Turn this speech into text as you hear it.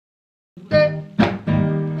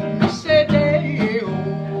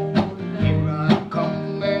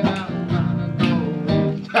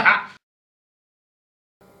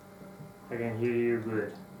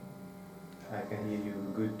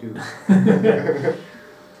Okay.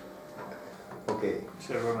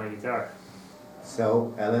 Should have brought my guitar.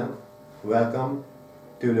 So, Alan, welcome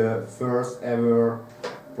to the first ever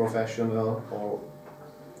professional or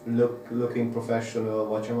looking professional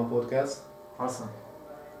Wachama podcast. Awesome.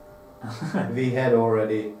 We had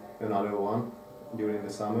already another one during the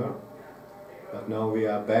summer, but now we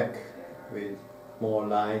are back with more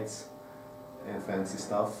lights and fancy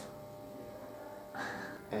stuff.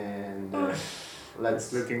 And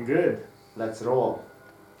It's looking good. let's roll.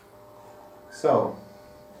 So,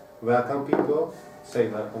 welcome people. Say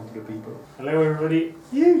welcome to the people. Hello everybody.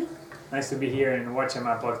 Yeah. Nice to be here and watching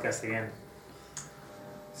my podcast again.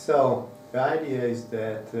 So, the idea is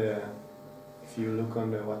that if you look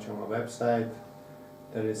on the Wachama website,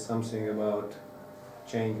 there is something about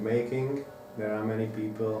change making. There are many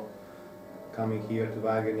people coming here to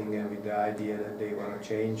Wageningen with the idea that they want to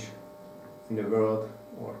change in the world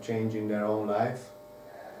or change in their own life.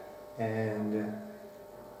 And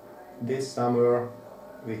this summer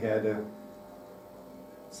we had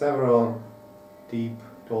several deep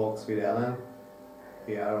talks with Alan.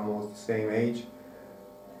 We are almost the same age.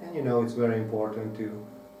 And it's very important to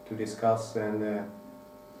discuss and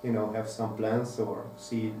have some plans or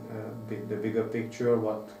see the bigger picture,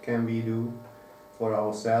 what can we do for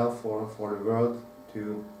ourselves or for the world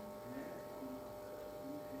to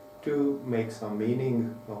make some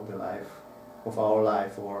meaning of the life, of our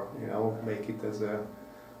life, or make it as a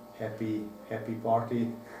happy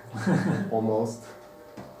party almost.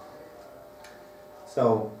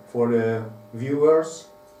 So for the viewers,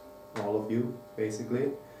 all of you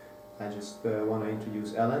basically, I just want to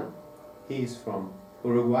introduce Alan. He is from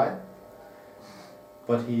Uruguay,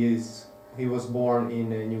 but he was born in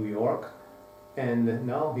New York, and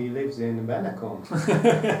now he lives in Bennekom.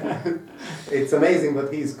 It's amazing,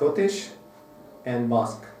 but he's Scottish and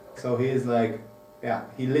Basque. So he is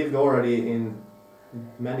he lived already in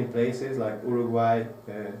many places like Uruguay,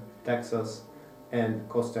 Texas, and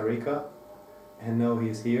Costa Rica, and now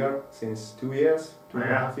he's here since 2 years,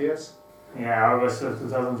 2.5 years. Yeah, August of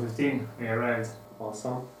 2015 we arrived.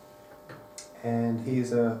 Awesome. And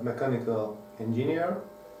he's a mechanical engineer,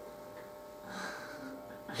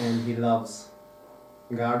 and he loves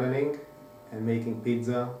gardening and making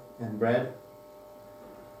pizza and bread.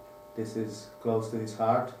 This is close to his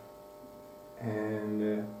heart,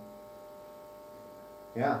 and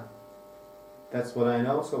that's what I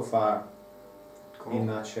know so far. Cool. In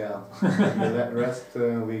a nutshell. The rest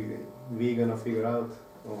we gonna figure out,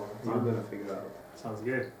 or you're gonna figure out. Sounds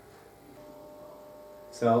good.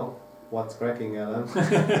 So, what's cracking, Alan?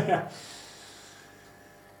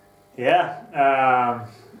 Yeah, a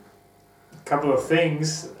couple of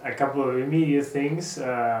immediate things.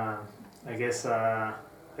 I guess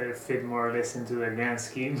that fit more or less into the grand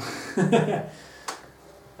scheme.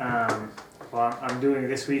 Well, I'm doing a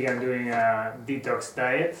detox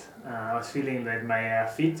diet. I was feeling that my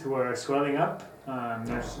feet were swelling up.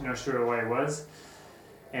 Not sure what it was,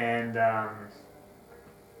 and I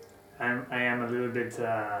am a little bit.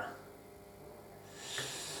 I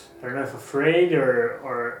don't know if afraid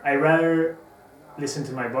or I rather listen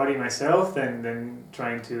to my body myself than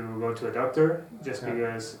trying to go to a doctor, just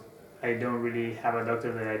because I don't really have a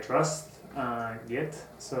doctor that I trust yet.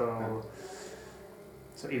 So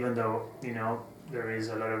even though there is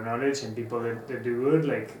a lot of knowledge and people that do good,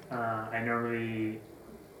 I normally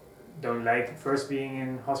don't like first being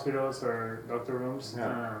in hospitals or doctor rooms.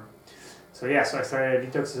 So I started a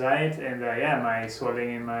detox diet, and my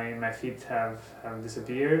swelling in my feet have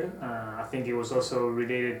disappeared. I think it was also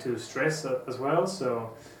related to stress as well.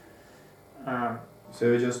 So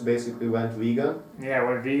you just basically went vegan? Yeah, I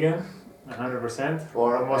went vegan, 100%.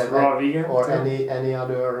 Or almost raw vegan. Or any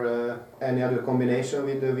other combination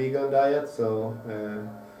with the vegan diet? So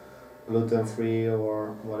gluten free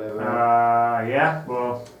or whatever.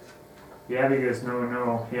 Because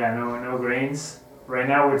no grains. Right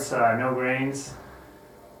now it's no grains,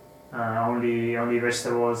 only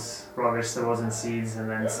vegetables, raw vegetables and seeds, and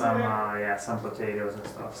then some potatoes and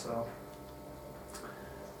stuff. So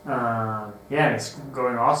it's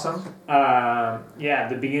going awesome.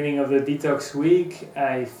 The beginning of the detox week,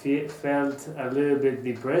 I felt a little bit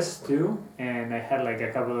depressed too, and I had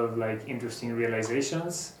a couple of interesting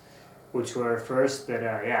realizations, which were first that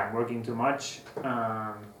I'm working too much.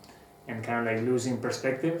 And kind of losing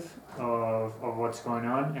perspective of what's going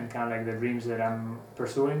on, and kind of the dreams that I'm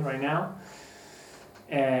pursuing right now,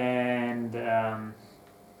 and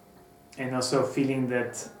also feeling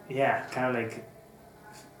that kind of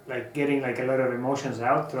getting a lot of emotions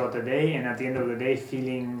out throughout the day, and at the end of the day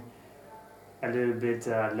feeling a little bit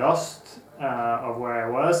lost of where I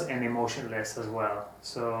was, and emotionless as well.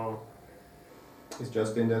 So It's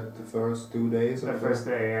just in the first 2 days? The first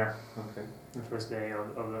day, yeah. Okay. The first day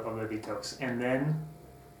of the detox. And then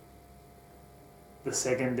the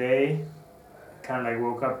second day, kind of like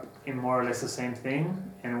woke up in more or less the same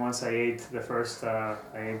thing. And once I ate the first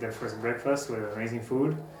breakfast with amazing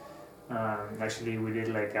food. Actually, we did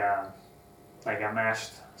like a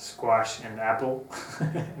mashed squash and apple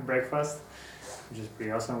breakfast, which is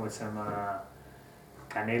pretty awesome with some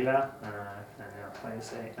canela. I don't know how you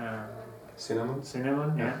say Cinnamon?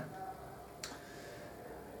 cinnamon, yeah.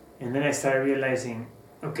 And then I started realizing,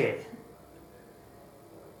 okay,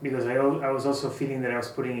 because I was also feeling that I was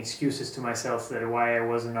putting excuses to myself that why I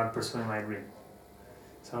was not pursuing my dream.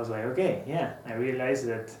 So I was like, okay, yeah, I realized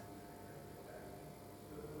that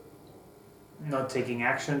not taking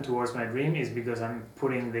action towards my dream is because I'm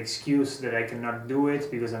putting the excuse that I cannot do it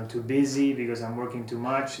because I'm too busy, because I'm working too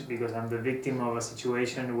much, because I'm the victim of a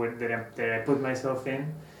situation that I put myself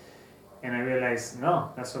in. And I realized,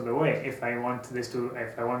 no, that's not the way. If I want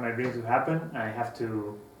my dream to happen, I have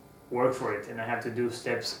to work for it, and I have to do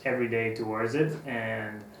steps every day towards it,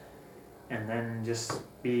 and then just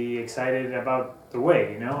be excited about the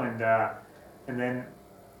way, and then,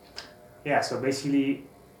 yeah. So basically,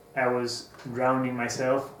 I was drowning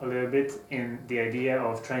myself a little bit in the idea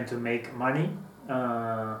of trying to make money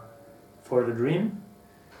for the dream,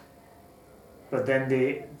 but then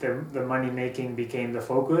the money making became the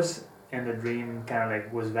focus, and the dream kind of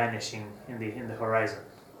like was vanishing in the horizon.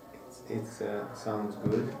 It sounds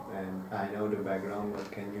good, and I know the background,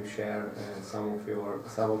 but can you share some of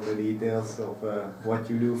the details of what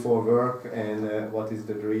you do for work, and what is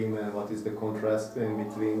the dream, and what is the contrast in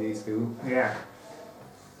between these two? Yeah.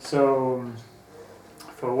 So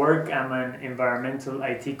for work, I'm an environmental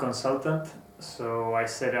IT consultant. So I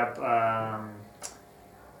set up, I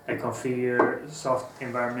configure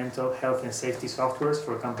environmental health and safety softwares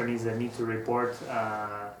for companies that need to report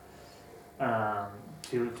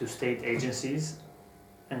to state agencies,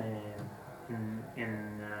 and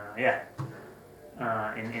in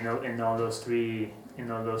all those three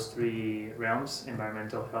realms: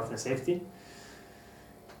 environmental, health, and safety.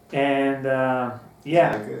 And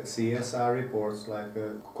yeah, like CSR reports, like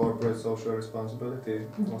corporate social responsibility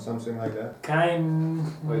or something like that.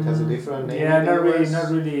 Or it has a different name. Yeah, in the US?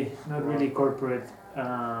 not really corporate.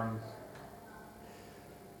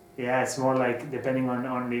 Yeah, it's more like depending on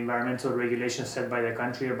the environmental regulations set by the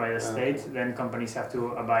country or by the state, then companies have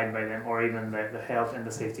to abide by them, or even the health and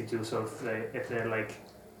the safety too. So if they're like,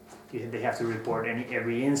 they have to report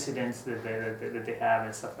every incident that they have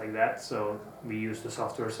and stuff like that. So we use the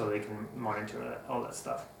software so they can monitor all that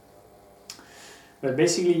stuff. But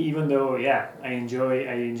basically, even though I enjoy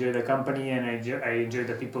the company, and I enjoy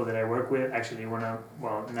the people that I work with. Actually, now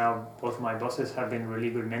both my bosses have been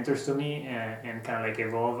really good mentors to me, and kind of like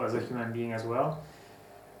evolve as a human being as well.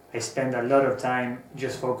 I spend a lot of time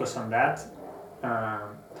just focused on that.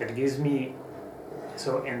 That gives me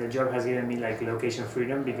and the job has given me like location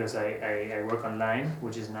freedom because I work online,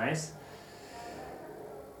 which is nice.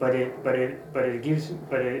 But it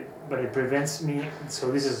prevents me. So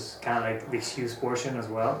this is kind of like the excuse portion as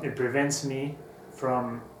well. It prevents me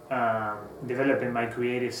from developing my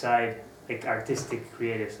creative side, like artistic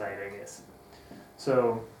creative side, I guess.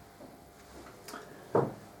 So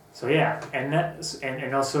yeah, and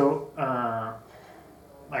also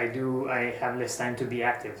I have less time to be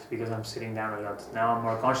active because I'm sitting down a lot. Now I'm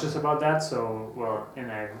more conscious about that. So and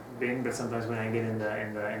I've been, but sometimes when I get in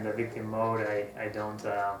the victim mode, I don't.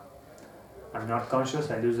 I'm not conscious.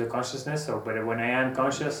 I lose the consciousness. But when I am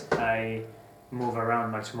conscious, I move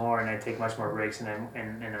around much more, and I take much more breaks, and I'm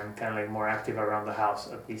kind of like more active around the house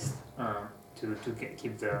at least to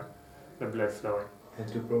keep the blood flowing. And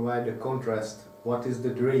to provide the contrast, what is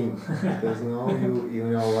the dream? Because now you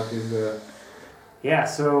know what is the. Yeah,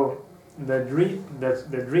 so the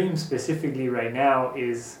dream specifically right now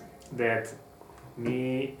is that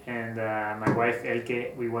me and my wife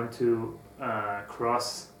Elke, we want to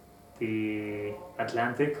cross the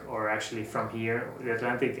Atlantic, or actually from here. The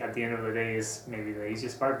Atlantic at the end of the day is maybe the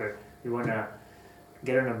easiest part, but we want to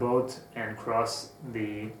get on a boat and cross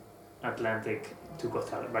the Atlantic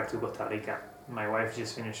back to Costa Rica. My wife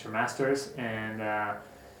just finished her master's, and our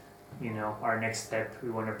next step,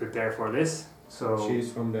 we want to prepare for this. So she's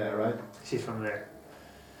from there, right? She's from there.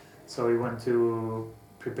 So we want to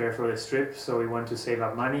prepare for this trip. So we want to save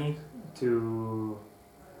up money to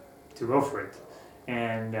go for it.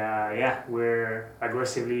 And we're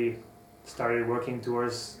aggressively started working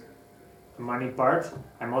towards the money part.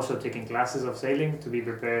 I'm also taking classes of sailing to be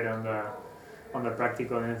prepared on the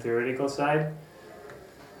practical and theoretical side.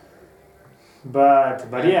 But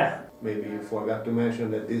yeah. maybe you forgot to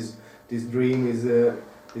mention that this dream has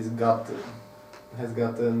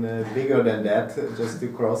gotten bigger than that. Just to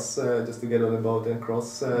cross, just to get on a boat and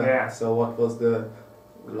cross. Yeah. So what was the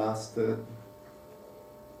last?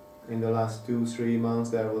 In the last 2-3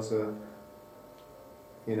 months, there was a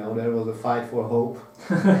fight for hope.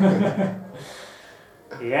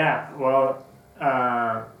 Yeah. Well,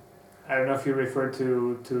 I don't know if you refer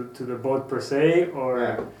to the boat per se or.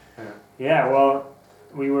 Yeah. Yeah. Well,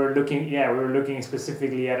 we were looking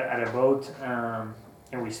specifically at a boat,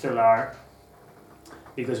 and we still are,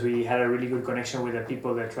 because we had a really good connection with the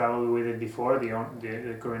people that traveled with it before, the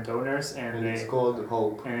current owners, and it's called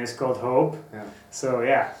Hope. And it's called Hope. Yeah.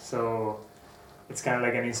 So it's kind of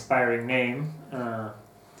like an inspiring name.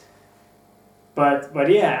 But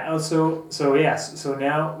yeah, also so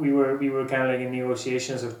now we were kind of like in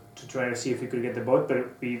negotiations to try to see if we could get the boat,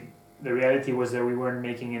 but the reality was that we weren't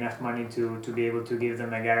making enough money to be able to give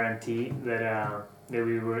them a guarantee that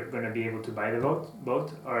we were going to be able to buy the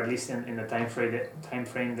boat, or at least in the time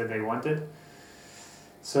frame that they wanted.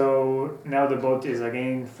 So now the boat is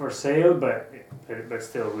again for sale, but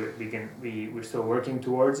still we're still working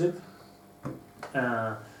towards it.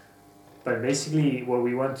 But basically, what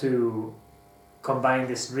we want to combine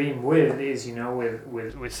this dream with is,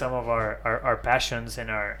 with some of our passions and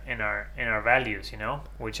our values,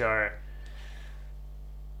 which are.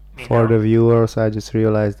 For the viewers, I just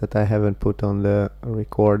realized that I haven't put on the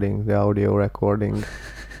audio recording.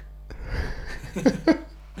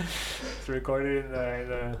 It's recorded in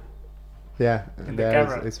the yeah, in the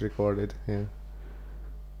camera. It's recorded. Yeah.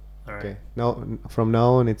 All right. Okay. No, from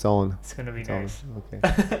now on it's on. It's gonna be It's nice. on.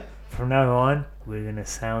 Okay. From now on, we're gonna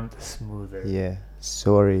sound smoother. Yeah.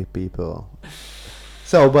 Sorry, people.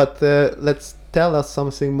 So, but let's tell us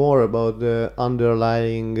something more about the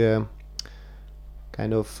underlying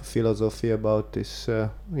kind of philosophy about this.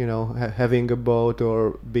 Having a boat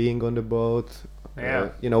or being on the boat.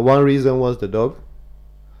 Yeah. One reason was the dog.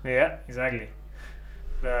 Yeah, exactly.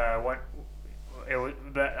 Our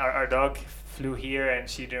dog flew here, and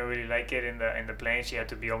she didn't really like it in the plane. She had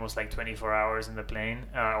to be almost like 24 hours in the plane,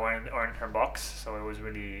 or in her box. So it was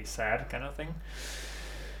really sad, kind of thing.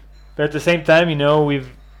 But at the same time,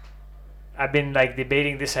 I've been like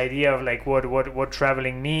debating this idea of like what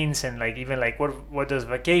traveling means, and like even like what does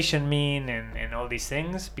vacation mean, and all these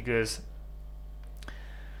things, because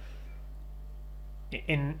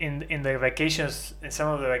in the vacations, in some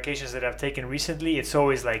of the vacations that I've taken recently, it's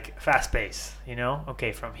always like fast pace.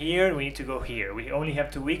 Okay, from here we need to go here. We only have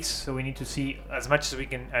 2 weeks, so we need to see as much as we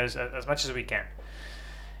can, as much as we can.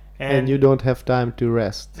 And you don't have time to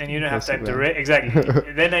rest. And you don't have time to rest. Exactly.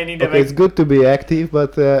 Then I need. Okay, it's good to be active,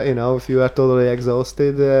 but if you are totally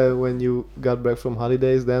exhausted when you got back from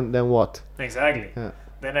holidays, then what? Exactly. Yeah.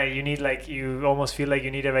 Then you almost feel like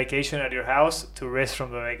you need a vacation at your house to rest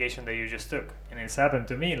from the vacation that you just took. And it's happened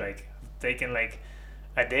to me. Like, I've taken like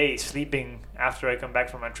a day sleeping after I come back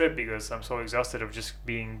from my trip because I'm so exhausted of just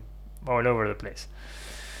being all over the place.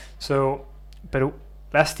 So, but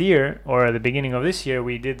last year, or at the beginning of this year,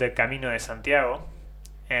 we did the Camino de Santiago,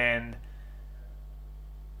 and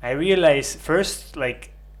I realized first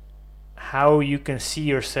like how you can see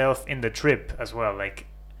yourself in the trip as well. Like,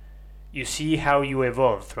 you see how you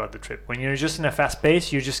evolve throughout the trip. When you're just in a fast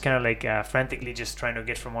pace, you're just kind of like frantically just trying to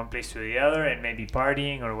get from one place to the other, and maybe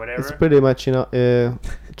partying or whatever. It's pretty much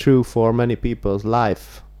true for many people's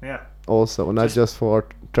life. Yeah. Also, not just for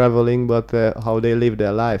traveling, but how they live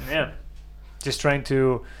their life. Yeah. Just trying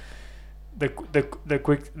to the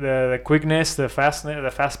quickness, the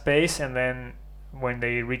fast pace, and then when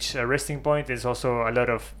they reach a resting point, there's also a lot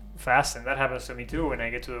of fast, and that happens to me too. When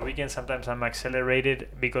I get to the weekend, sometimes I'm accelerated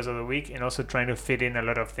because of the week, and also trying to fit in a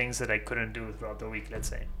lot of things that I couldn't do throughout the week, let's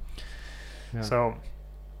say. Yeah.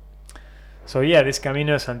 So yeah, this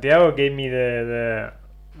Camino de Santiago gave me the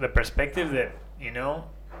perspective that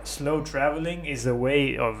slow traveling is the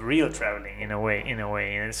way of real traveling in a way,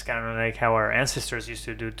 and it's kind of like how our ancestors used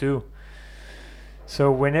to do too.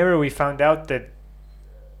 So whenever we found out that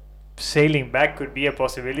sailing back could be a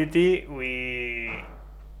possibility, we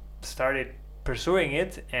started pursuing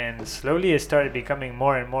it, and slowly it started becoming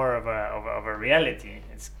more and more of a reality.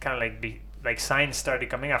 It's kind of like signs started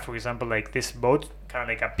coming up. For example, like this boat kind of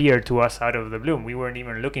like appeared to us out of the blue. We weren't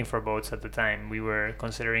even looking for boats at the time. We were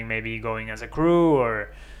considering maybe going as a crew,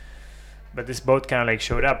 but this boat kind of like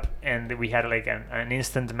showed up, and we had like an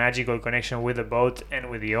instant magical connection with the boat and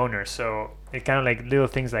with the owner. So it kind of like little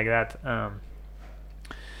things like that.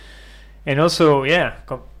 And also,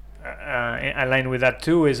 aligned with that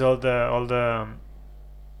too is all the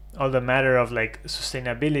all the matter of like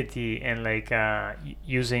sustainability and like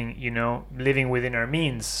using, living within our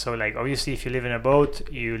means. So like obviously if you live in a boat,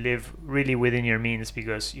 you live really within your means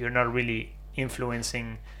because you're not really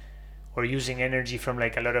influencing or using energy from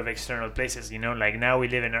like a lot of external places. Like now we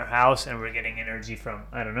live in our house and we're getting energy from,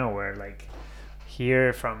 I don't know where, like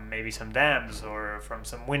here from maybe some dams or from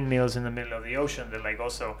some windmills in the middle of the ocean. That like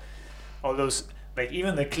also all those, like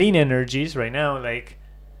even the clean energies right now, like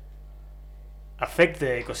affect the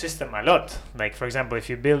ecosystem a lot. Like for example, if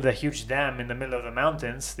you build a huge dam in the middle of the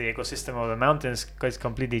mountains, the ecosystem of the mountains is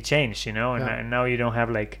completely changed, and, Yeah. and now you don't have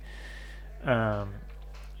like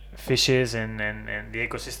fishes and the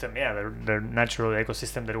ecosystem, the natural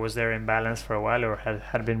ecosystem that was there in balance for a while, or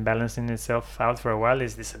had been balancing itself out for a while,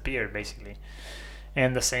 is disappeared basically.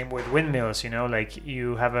 And the same with windmills, like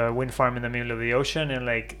you have a wind farm in the middle of the ocean and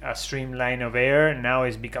like a streamline of air now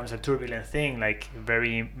becomes a turbulent thing, like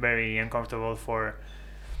very, very uncomfortable for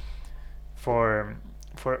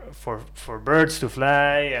birds to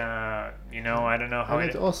fly. I don't know how And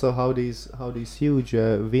it's also how these huge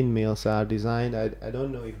windmills are designed. I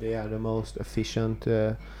don't know if they are the most efficient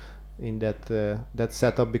in that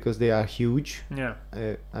setup, because they are huge. Yeah.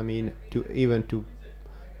 I mean,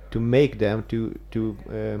 to make them, to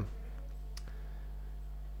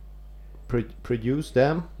produce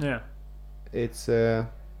them, Yeah. it's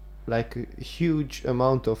like a huge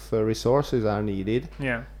amount of resources are needed,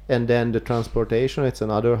 Yeah. and then the transportation, it's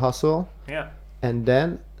another hustle, Yeah. and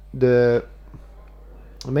then the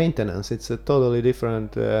maintenance, it's a totally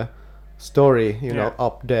different story, Yeah.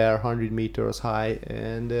 up there 100 meters high,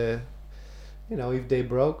 and if they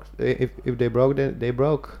broke, then they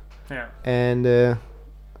broke. Yeah. And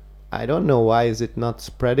I don't know why is it not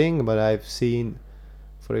spreading, but I've seen,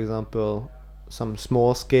 for example, some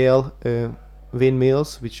small scale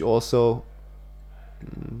windmills, which also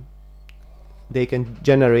they can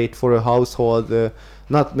generate for a household,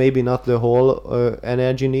 not the whole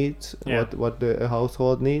energy needs, Yeah. what the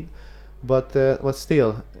household need, but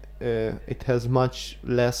still it has much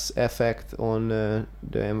less effect on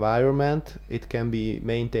the environment. It can be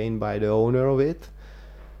maintained by the owner of it.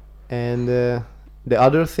 And the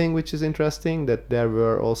other thing which is interesting, that there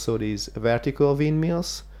were also these vertical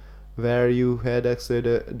windmills where you had actually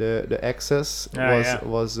the axis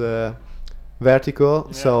was vertical.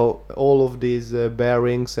 Yeah. So all of these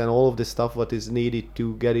bearings and all of the stuff what is needed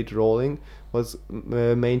to get it rolling was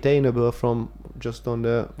maintainable from just on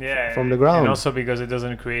the from the ground. And also because it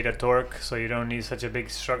doesn't create a torque, so you don't need such a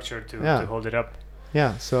big structure to hold it up.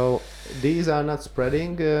 Yeah, so these are not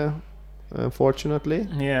spreading, unfortunately.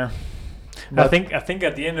 Yeah. But I think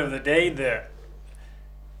at the end of the day,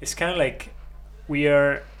 it's kind of like we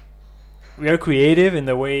are creative in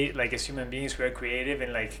the way, like as human beings, we are creative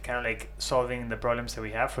in like kind of like solving the problems that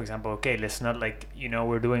we have. For example, okay, let's not like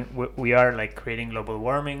we are like creating global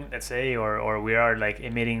warming, let's say, or we are like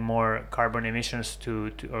emitting more carbon emissions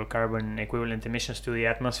to or carbon equivalent emissions to the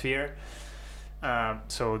atmosphere.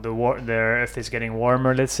 So the Earth is getting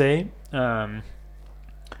warmer, let's say.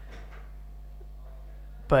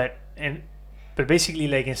 But basically,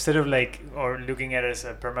 like instead of like or looking at it as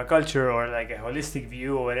a permaculture or like a holistic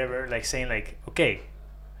view or whatever, like saying like, okay,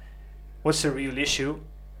 what's the real issue?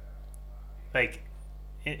 Like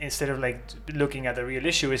instead of like looking at the real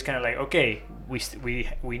issue, it's kind of like, okay,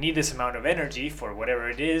 we need this amount of energy for whatever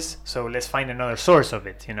it is, so let's find another source of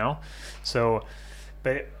it, So,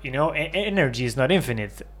 but energy is not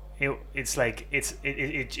infinite. It's like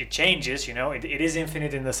it changes, it is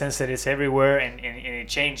infinite in the sense that it's everywhere and it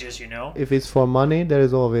changes, If it's for money, there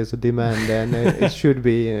is always a demand, and it should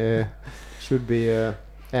be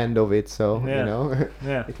end of it. So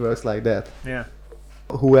Yeah. it works like that. Yeah.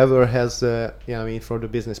 Whoever has from the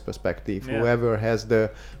business perspective, Yeah. whoever has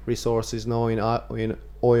the resources now in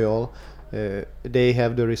oil, they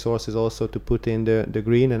have the resources also to put in the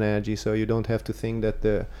green energy. So you don't have to think that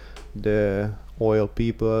the oil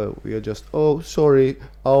people we are just, oh sorry,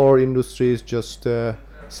 our industry is just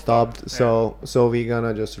stopped, so we're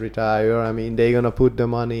gonna just retire. I mean, they're gonna put the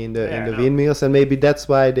money in the windmills, and maybe that's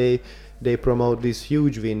why they promote these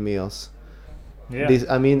huge windmills.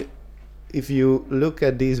 I mean, if you look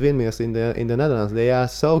at these windmills in the Netherlands, they are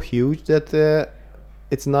so huge that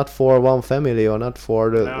it's not for one family or not for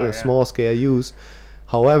the small scale use.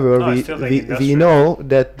 However, we know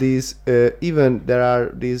that these even there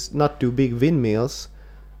are these not too big windmills.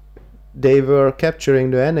 They were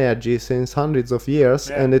capturing the energy since hundreds of years,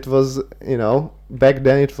 and it was back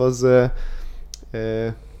then it was a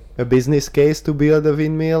business case to build a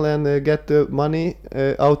windmill and get the money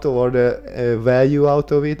out of, or the value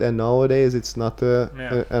out of it. And nowadays it's not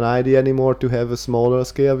an idea anymore to have a smaller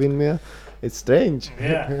scale windmill. It's strange.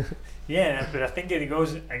 Yeah, yeah, but I think it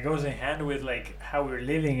goes in hand with like how we're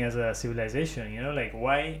living as a civilization. You know, like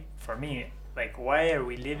why for me, like why are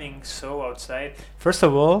we living so outside? First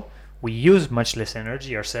of all, we use much less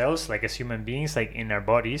energy ourselves, like as human beings, like in our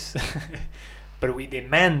bodies, but we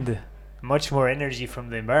demand much more energy from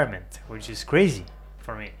the environment, which is crazy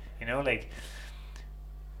for me. You know, like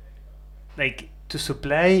to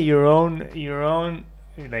supply your own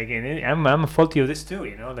like I'm faulty of this too,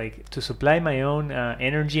 you know, like to supply my own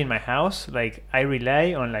energy in my house, like I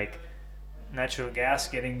rely on like natural gas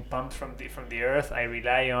getting pumped from the earth. I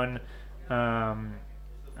rely on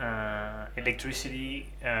electricity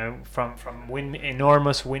from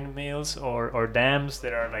enormous windmills or dams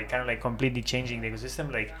that are like kind of like completely changing the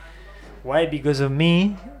ecosystem. Like why? Because of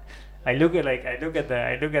me. I look at like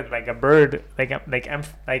a bird,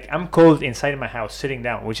 I'm cold inside my house sitting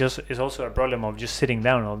down, which is also a problem of just sitting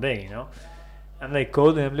down all day, you know. I'm like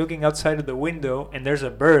cold and I'm looking outside of the window and there's a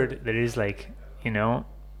bird that is like, you know,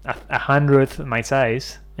 a hundredth my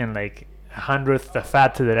size and like a hundredth the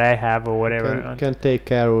fat that I have or whatever. Can take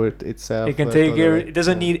care of it itself. It can take care. It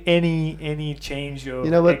doesn't need any change of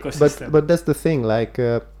ecosystem. But that's the thing. Like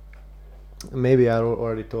maybe I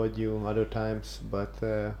already told you other times, but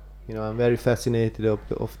you know, I'm very fascinated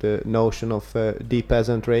of the notion of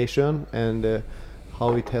depeasantration and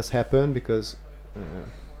how it has happened, because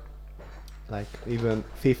like even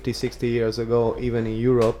 50, 60 years ago, even in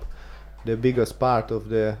Europe, the biggest part of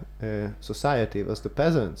the society was the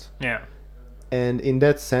peasants. Yeah. And in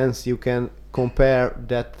that sense, you can compare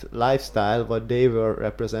that lifestyle, what they were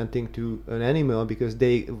representing, to an animal, because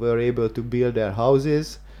they were able to build their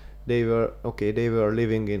houses. They were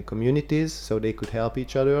living in communities, so they could help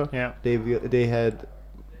each other. Yeah. They had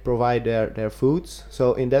provide their foods.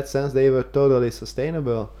 So in that sense, they were totally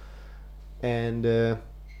sustainable, and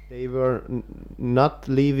they were not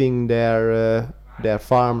leaving their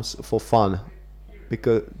farms for fun,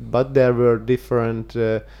 but there were different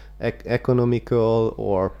economical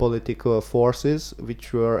or political forces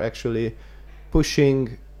which were actually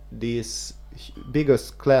pushing this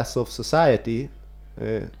biggest class of society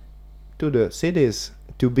to the cities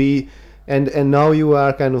to be, and now you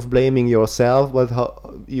are kind of blaming yourself, but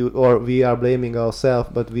we are blaming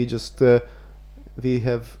ourselves, but we just we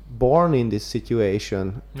have born in this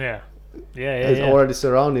situation. Yeah. It's already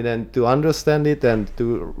surrounded, and to understand it and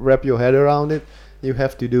to wrap your head around it, you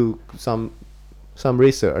have to do some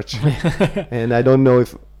research. And I don't know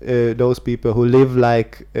if those people who live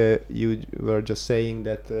like you were just saying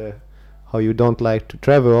that how you don't like to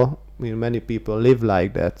travel, I mean, many people live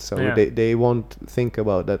like that, so they won't think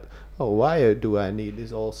about that. Oh, why do I need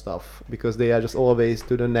this all stuff? Because they are just always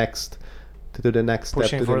to the next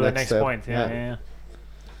pushing step, for the next point. Yeah.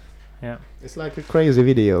 It's like a crazy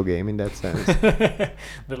video game in that sense.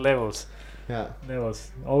 The levels. Yeah. Levels.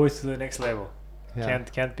 Always to the next level. Yeah.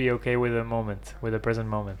 Can't be okay with the present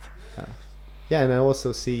moment. Yeah, and I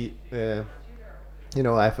also see, you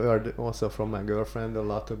know, I've heard also from my girlfriend a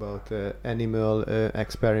lot about animal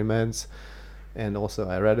experiments, and also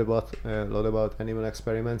I read about a lot about animal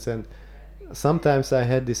experiments, and sometimes I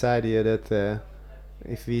had this idea that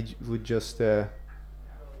if we would just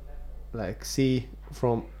like see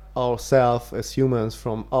from ourselves as humans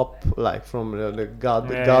from up, like from the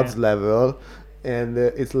God's level, and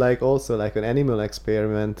it's like also like an animal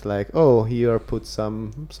experiment, like, oh, here put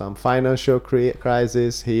some financial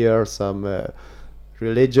crisis, here some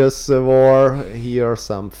religious war, here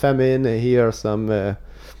some famine, here some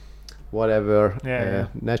whatever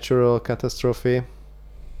natural catastrophe.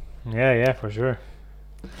 Yeah, for sure.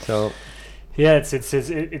 So yeah,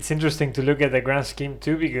 it's interesting to look at the grand scheme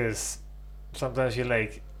too, because sometimes you're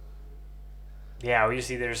like, yeah,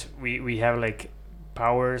 obviously we have like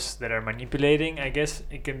powers that are manipulating, I guess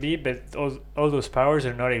it can be, but all those powers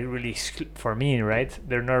are not really for me, right?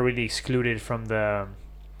 They're not really excluded from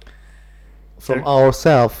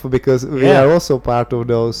ourselves, because we are also part of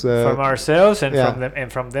those from ourselves and from them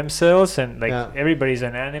and from themselves, and like everybody's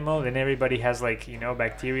an animal, and everybody has like, you know,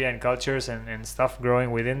 bacteria and cultures and stuff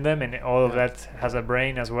growing within them, and all of that has a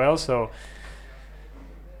brain as well, so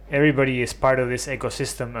everybody is part of this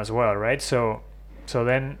ecosystem as well, right? So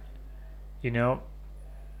then, you know,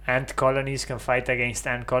 ant colonies can fight against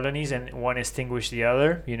ant colonies and one extinguish the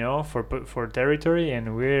other, you know, for territory,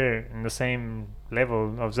 and we're in the same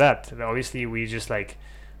level of that. Obviously we just like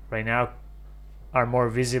right now are more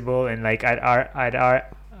visible, and like at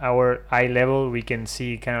our eye level we can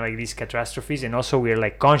see kind of like these catastrophes, and also we're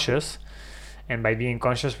like conscious, and by being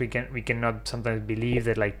conscious we cannot sometimes believe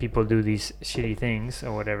that like people do these shitty things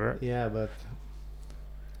or whatever. Yeah, but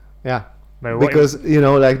But what- because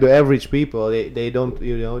like the average people, they don't,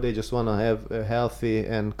 they just want to have a healthy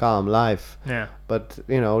and calm life. yeah, But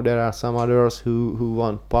there are some others who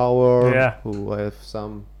want power, Yeah. who have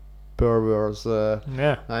some perverse,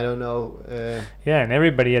 yeah, I don't know, yeah, and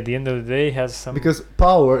everybody at the end of the day has some. because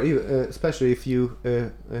power, especially if you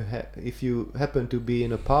if you happen to be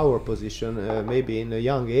in a power position, maybe in a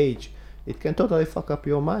young age, it can totally fuck up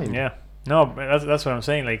your mind. Yeah, no, but that's what I'm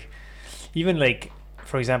saying. Like, even like,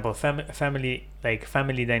 for example, family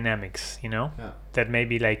dynamics, Yeah. that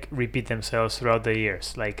maybe like repeat themselves throughout the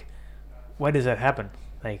years. Like, why does that happen?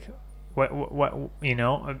 Like, what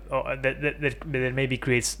that maybe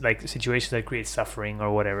creates like situations that create suffering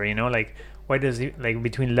or whatever. Like, why does it, like,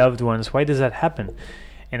 between loved ones? Why does that happen?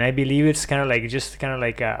 And I believe it's kind of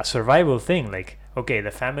like a survival thing. Like, okay,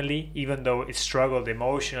 the family, even though it struggled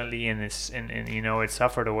emotionally and it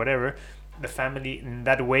suffered or whatever, the family in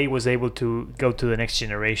that way was able to go to the next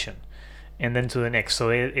generation, and then to the next. So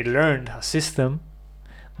it learned a system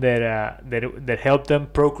that helped them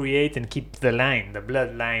procreate and keep the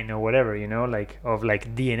bloodline or whatever, like of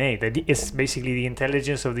like DNA. It's basically the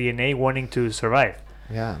intelligence of DNA wanting to survive,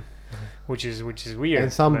 Yeah. which is weird.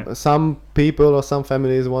 And but- some people or some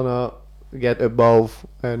families wanna get above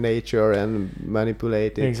nature and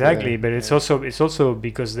manipulate it. Exactly, but it's also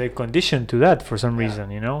because they're conditioned to that for some Yeah.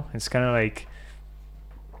 reason. It's kind of like,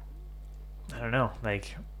 I don't know,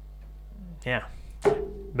 like, yeah.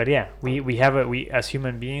 But yeah, we as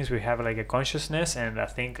human beings, we have like a consciousness, and I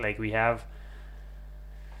think like we have,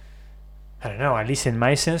 I don't know, at least in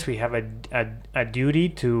my sense, we have a duty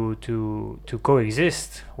to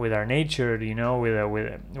coexist with our nature,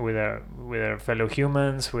 with our fellow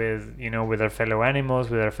humans, with our fellow animals,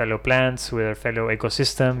 with our fellow plants, with our fellow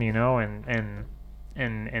ecosystem,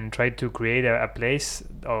 and try to create a place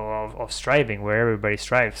of striving where everybody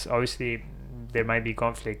strives. Obviously, there might be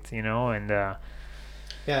conflict, and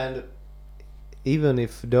Yeah, and even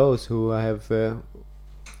if those who have,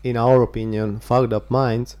 in our opinion, fucked up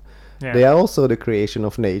minds, yeah, they are also the creation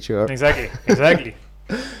of nature. exactly.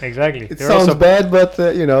 It They're sounds also bad, but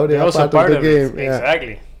they they're are also part of the it. game. Yeah.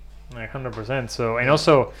 Exactly, like 100%. So, and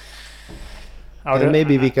also, And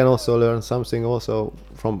maybe we can also learn something also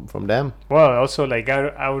from them. well, also like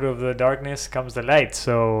out of the darkness comes the light.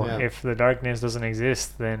 So Yeah. if the darkness doesn't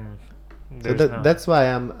exist, then So there's no. that's why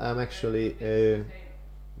I'm actually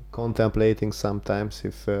contemplating sometimes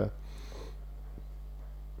if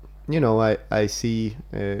I see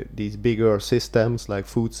these bigger systems like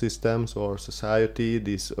food systems or society,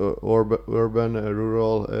 these urban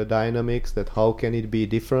rural dynamics, that how can it be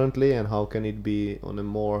differently and how can it be on a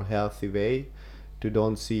more healthy way to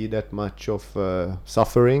don't see that much of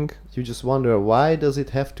suffering. You just wonder, why does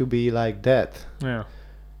it have to be like that? Yeah.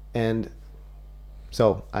 And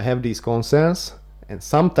so I have these concerns, and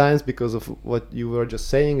sometimes because of what you were just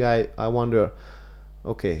saying, I wonder,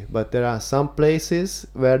 okay, but there are some places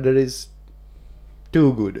where there is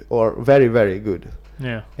too good or very, very good.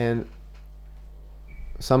 Yeah. And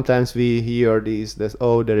sometimes we hear this,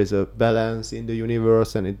 oh, there is a balance in the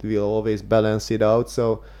universe and it will always balance it out.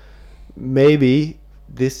 So maybe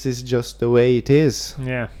this is just the way it is.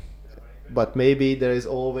 Yeah. But maybe there is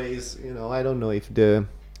always, I don't know if the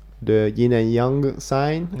yin and yang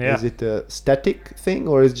sign, Yeah. is it a static thing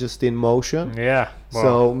or is just in motion? Yeah. Well,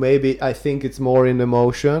 So maybe I think it's more in the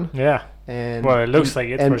motion. yeah. And Well, it looks like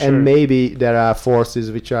it and, for sure. and maybe there are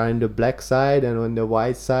forces which are in the black side and on the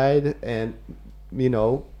white side, and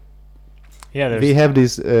Yeah. There's. we have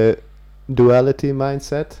this duality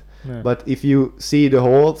mindset. Yeah. But if you see the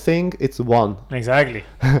whole thing, it's one. Exactly.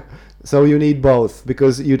 So you need both,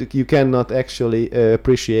 because you cannot actually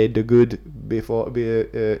appreciate the good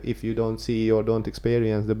if you don't see or don't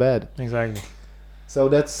experience the bad. Exactly. So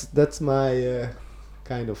that's my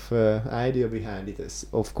kind of idea behind it.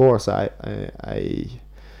 Of course, I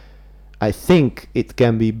think it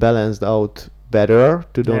can be balanced out better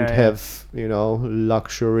to don't Yeah. have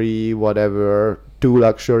luxury, whatever, too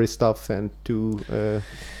luxury stuff and too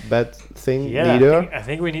bad thing Yeah, neither. I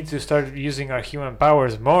think we need to start using our human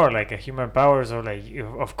powers more, like a human powers of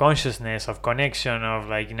of consciousness, of connection, of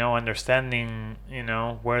understanding,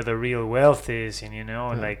 where the real wealth is, and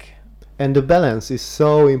And the balance is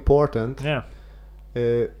so important. yeah,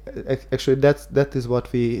 Actually, that is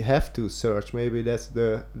what we have to search. Maybe that's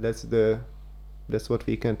what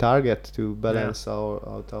we can target to balance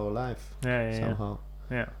our life yeah, somehow.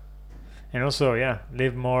 yeah, and also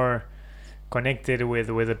live more connected with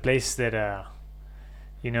a place that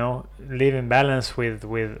live in balance with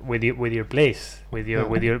your place, with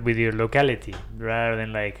your locality, rather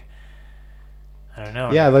than I don't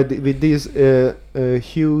know. Yeah, but with these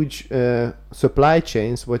huge supply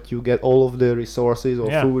chains, what you get all of the resources or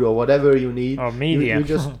Yeah. food or whatever you need, Or media.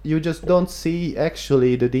 you just don't see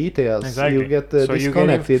actually the details. Exactly. You get So you get inf-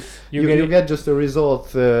 disconnected. You get just a result.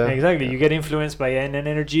 Exactly. You get influenced by an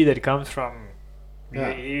energy that comes from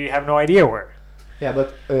Yeah. you have no idea where. Yeah,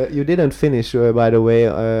 but you didn't finish, by the way,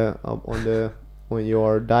 on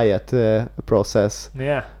your diet process.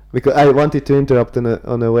 Yeah. Because I wanted to interrupt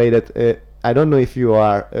on a way that I don't know if you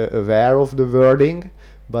are aware of the wording,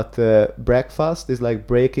 but breakfast is like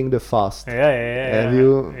breaking the fast. Yeah. Have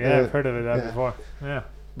you, Yeah, I've heard of it yeah. before. Yeah.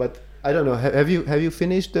 But I don't know. Have you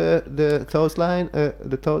finished the thoughts line,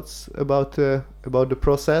 the thoughts about the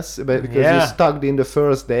process? Because you Yeah. stuck in the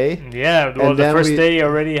first day. Yeah. Well, And the then first we- day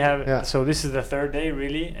already have. Yeah. So this is the third day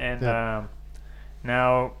really, and Yeah.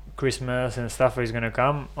 now Christmas and stuff is gonna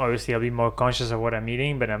come. Obviously, I'll be more conscious of what I'm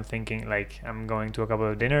eating, but I'm thinking like I'm going to a couple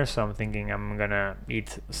of dinners, so I'm thinking I'm gonna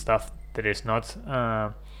eat stuff that is not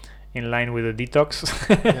in line with the detox.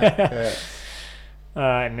 Yeah.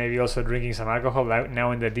 And maybe also drinking some alcohol. Like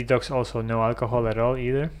now in the detox, also no alcohol at all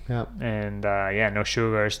either, Yeah. and no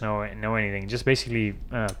sugars, no anything. Just basically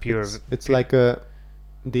pure. It's like a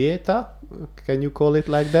dieta. Can you call it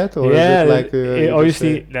like that, or Yeah, is it like you just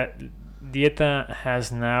obviously say- that Dieta has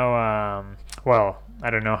now. Well, I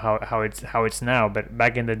don't know how it's now, but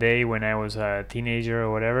back in the day when I was a teenager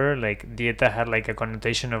or whatever, like Dieta had like a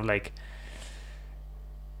connotation of like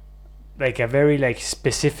a very like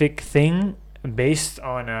specific thing based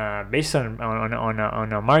on a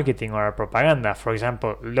marketing or a propaganda. For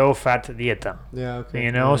example, low fat dieta. Yeah, okay.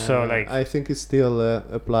 You know, so, like- I think it still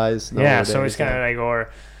applies. Yeah, so nowadays, it's kind of like, or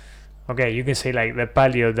okay, you can say like the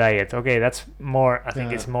paleo diet. Okay, that's more. I think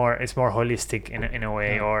Yeah. it's more holistic in a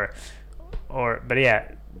way, Yeah. but yeah,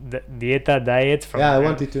 the dieta diet from. Yeah, I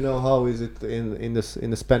wanted to know how is it in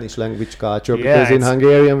the Spanish language culture, Yeah, because in it's-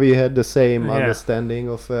 Hungarian we had the same Yeah. understanding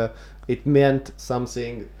of it meant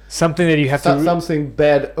something something that you have to. something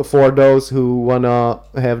bad for those who wanna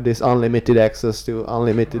have this unlimited access to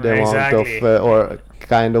unlimited amount Exactly. of or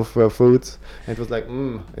kind of foods. And it was like,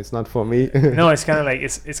 it's not for me. No, it's kind of like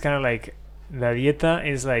it's kind of like la dieta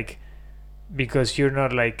is like because you're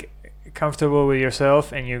not like comfortable with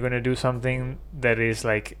yourself and you're gonna do something that is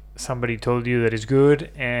like somebody told you that is good,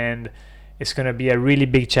 and it's gonna be a really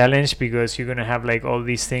big challenge because you're gonna have like all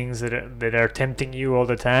these things that are tempting you all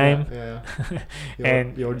the time. Yeah.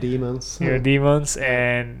 And your demons. Your demons,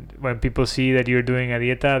 and when people see that you're doing a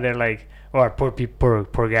dieta, they're like, "Oh,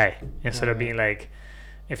 poor guy," instead of Yeah. being like,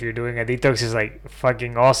 if you're doing a detox, it's like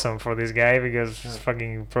fucking awesome for this guy because it's Yeah.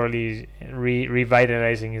 fucking probably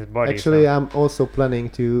revitalizing his body. Actually, so. I'm also planning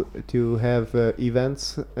to have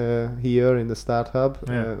events here in the Start Hub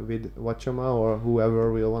Yeah. with Wachama or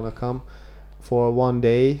whoever will wanna come for one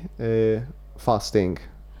day fasting,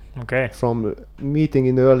 Okay. from meeting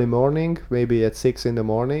in the early morning, maybe at 6 in the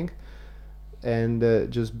morning, and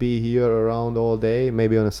just be here around all day,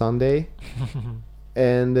 maybe on a Sunday,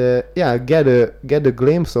 and get a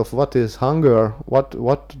glimpse of what is hunger.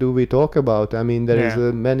 What do we talk about? I mean, there is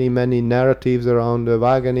Yeah. many narratives around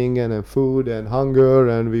Wageningen and food and hunger,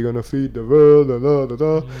 and we're gonna feed the world,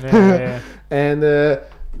 Yeah. and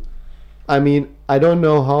I mean, I don't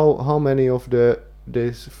know how many of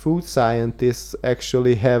these food scientists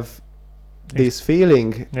actually have this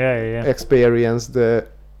feeling Yeah. experienced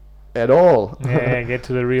at all. Yeah, get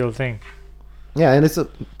to the real thing. Yeah, and it's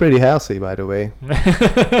pretty healthy, by the way.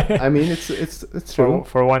 I mean, it's true.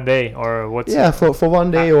 for one day or what's Yeah, for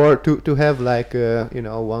one day, or to have like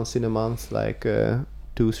once in a month, like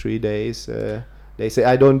 2-3 days. They say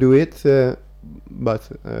I don't do it, but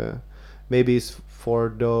maybe it's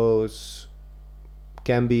for those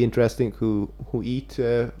can be interesting who eat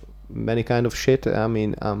many kind of shit. I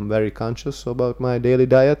mean, I'm very conscious about my daily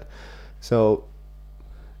diet, so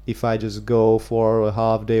if I just go for a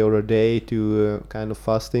half day or a day to kind of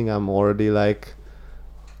fasting, I'm already like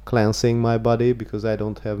cleansing my body because I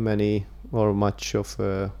don't have many or much of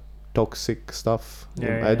toxic stuff.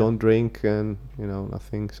 I don't drink and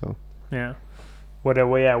nothing. So Yeah. What are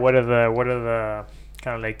the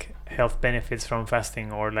kind of like health benefits from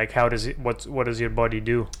fasting, or like how does it what does your body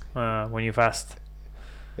do when you fast?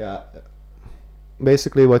 yeah,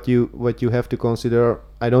 basically what you have to consider.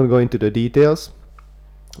 I don't go into the details,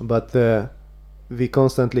 but we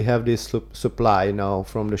constantly have this supply now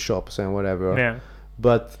from the shops and whatever. Yeah.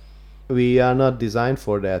 But we are not designed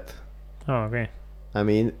for that. Oh, okay. I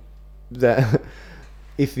mean,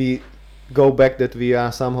 if we go back that we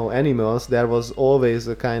are somehow animals, there was always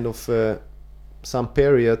a kind of some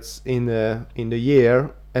periods in the year,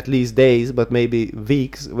 at least days, but maybe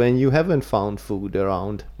weeks, when you haven't found food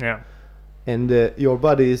around. Yeah. and your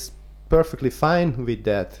body is perfectly fine with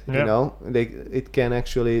that. Yeah. You know, it can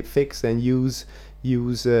actually fix and use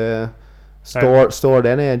Right. stored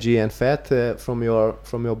energy and fat from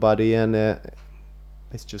your body, and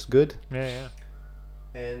it's just good. Yeah.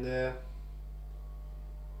 And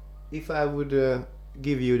if I would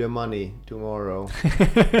give you the money tomorrow,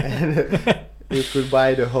 and you could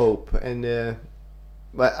buy the hope, and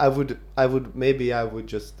but I would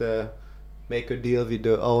just make a deal with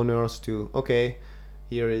the owners to, okay,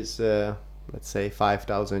 here is let's say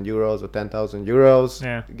 5,000 euros or 10,000 euros.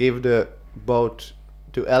 Yeah. Give the boat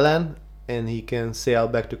to Alan, and he can sail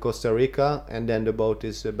back to Costa Rica, and then the boat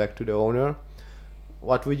is back to the owner.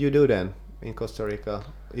 What would you do then in Costa Rica?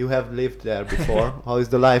 You have lived there before. How is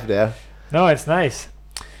the life there? No, it's nice.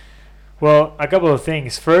 Well, a couple of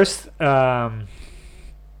things. First,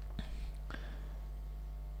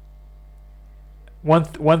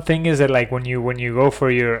 one thing is that like when you go for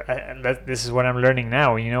your this is what I'm learning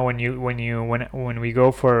now. You know, when we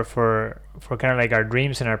go for kind of like our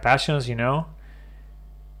dreams and our passions, you know,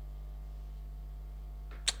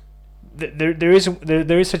 there is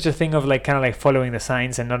such a thing of like kind of like following the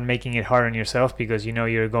signs and not making it hard on yourself, because you know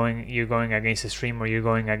you're going against the stream, or you're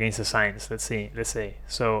going against the signs. Let's say.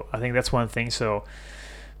 So I think that's one thing. So,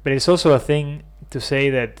 but it's also a thing to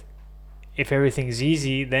say that if everything's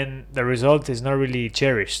easy, then the result is not really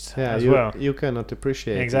cherished as well. You cannot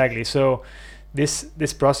appreciate Exactly. it. So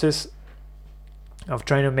this process of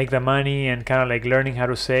trying to make the money and kind of like learning how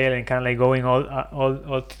to sail and kind of like going all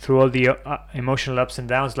through all the emotional ups and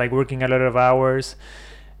downs, like working a lot of hours,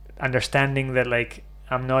 understanding that like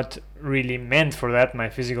I'm not really meant for that. My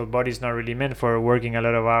physical body is not really meant for working a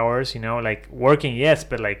lot of hours, you know, like working, yes,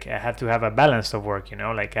 but like I have to have a balance of work, you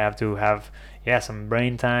know, like I have to have, some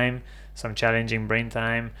brain time, some challenging brain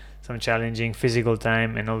time, some challenging physical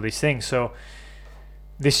time, and all these things. So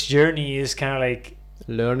this journey is kind of like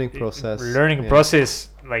Learning process. process,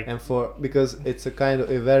 like, and because it's a kind of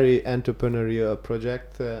a very entrepreneurial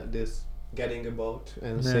project, this getting a boat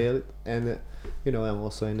and Yeah. sail it. And you know, I'm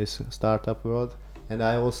also in this startup world, and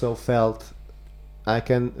I also felt I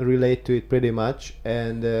can relate to it pretty much.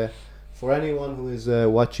 And for anyone who is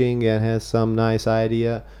watching and has some nice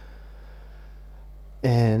idea,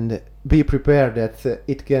 and be prepared that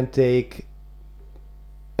it can take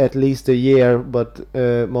at least a year, but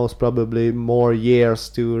most probably more years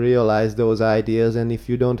to realize those ideas. And if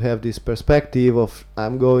you don't have this perspective of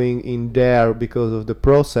I'm going in there because of the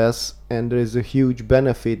process, and there is a huge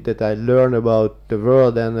benefit that I learn about the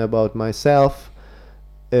world and about myself,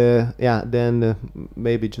 then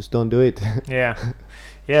maybe just don't do it.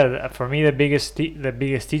 For me the biggest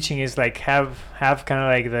teaching is like have kind of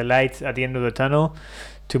like the light at the end of the tunnel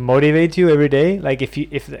to motivate you every day. Like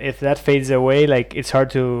if that fades away, like it's hard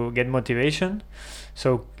to get motivation.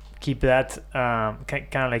 So keep that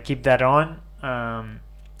kind of like keep that on.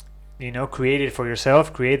 You know, create it for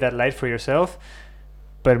yourself, create that light for yourself.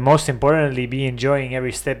 But most importantly, be enjoying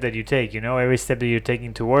every step that you take. You know, every step that you're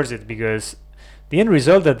taking towards it, because the end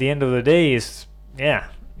result at the end of the day is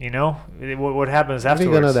you know, what happens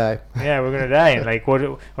afterwards. We're gonna die. Yeah, we're gonna die. Like what?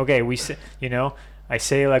 Okay, you know, I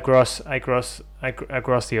sail across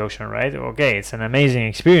the ocean, right? Okay, it's an amazing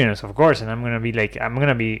experience, of course, and I'm gonna be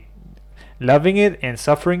loving it and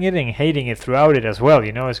suffering it and hating it throughout it as well.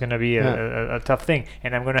 You know, it's gonna be a tough thing,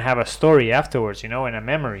 and I'm gonna have a story afterwards, you know, and a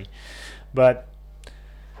memory. But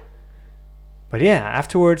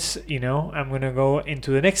afterwards, you know, I'm gonna go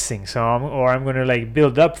into the next thing. So I'm gonna like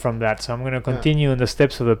build up from that. So I'm gonna continue in the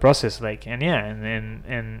steps of the process, like,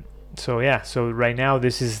 So right now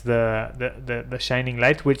this is the shining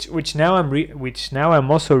light, which now I'm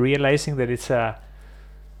also realizing that it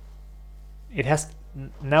has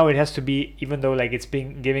to be, even though like it's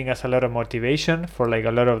been giving us a lot of motivation for like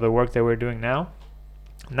a lot of the work that we're doing now.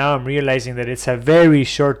 Now I'm realizing that it's a very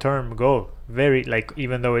short-term goal. Very, like,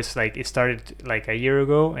 even though it's like it started like a year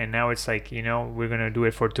ago, and now it's like, you know, we're gonna do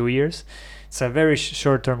it for 2 years. It's a very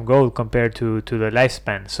short-term goal compared to the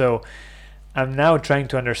lifespan. So I'm now trying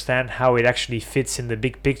to understand how it actually fits in the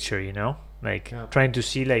big picture, you know, like trying to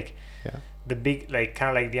see like the big, like kind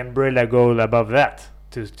of like the umbrella goal above that,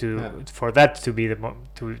 for that to be the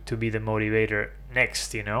motivator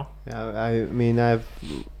next, you know. I mean, I've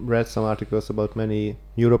read some articles about many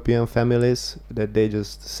European families that they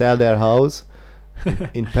just sell their house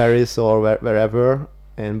in Paris or wherever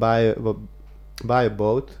and buy a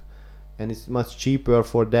boat, and it's much cheaper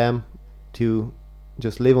for them to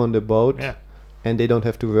just live on the boat, and they don't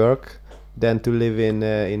have to work, than to live in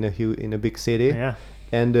a big city.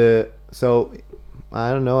 And so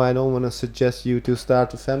I don't know, I don't want to suggest you to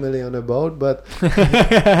start a family on a boat, but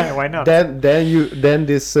why not? Then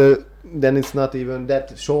this then it's not even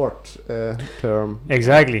that short term.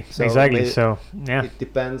 Exactly. So Exactly. So yeah. it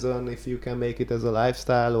depends on if you can make it as a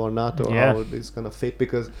lifestyle or not, or Yeah. how it's gonna fit.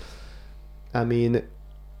 Because I mean,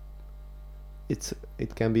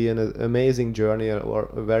 it can be an amazing journey, or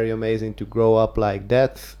very amazing to grow up like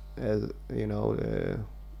that, as you know,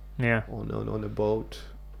 Yeah. on a boat.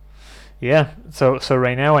 Yeah. So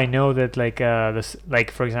right now I know that like this,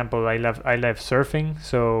 like for example, I love surfing.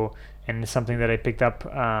 So, and it's something that I picked up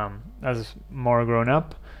as more grown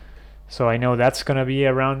up. So I know that's gonna be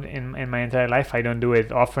around in my entire life. I don't do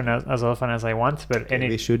it often as often as I want, but Okay,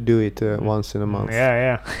 we should do it once in a month.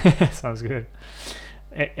 Yeah, yeah. Sounds good.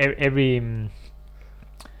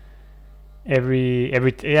 Every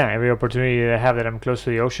opportunity that I have that I'm close to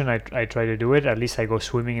the ocean, I try to do it. At least I go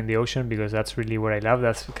swimming in the ocean because that's really what I love.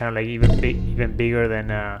 That's kind of like even bigger than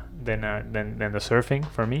the surfing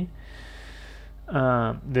for me.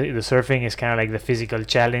 The surfing is kind of like the physical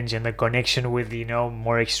challenge and the connection with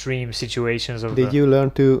more extreme situations of. Did you learn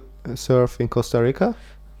to surf in Costa Rica?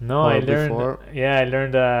 No, or I learned. before? Yeah, I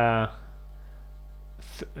learned.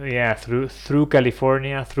 Through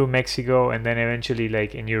California, through Mexico, and then eventually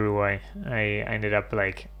like in Uruguay. I ended up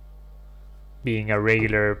like being a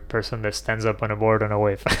regular person that stands up on a board on a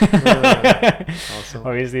wave. Awesome.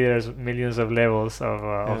 Obviously, there's millions of levels of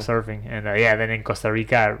surfing, and then in Costa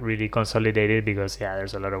Rica, I really consolidated because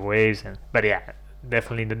there's a lot of waves, but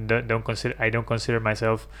definitely don't consider. I don't consider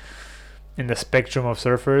myself in the spectrum of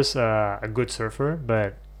surfers a good surfer,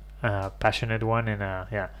 but a passionate one, and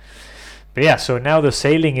But yeah, so now the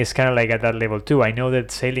sailing is kind of like at that level too. I know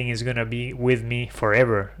that sailing is gonna be with me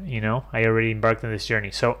forever. I already embarked on this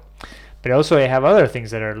journey. So, but also I have other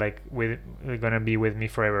things that are like gonna be with me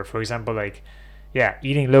forever. For example, like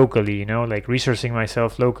eating locally. Like resourcing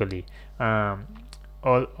myself locally. All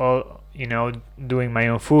doing my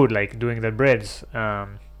own food, like doing the breads.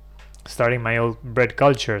 Starting my own bread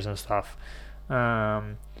cultures and stuff.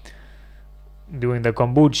 Doing the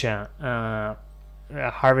kombucha.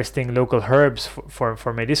 Harvesting local herbs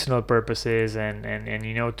for medicinal purposes and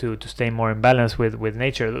to stay more in balance with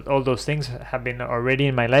nature. All those things have been already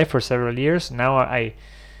in my life for several years. Now I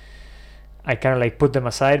kind of like put them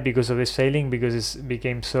aside because of this sailing, because it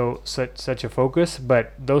became such a focus,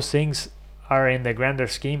 but those things are in the grander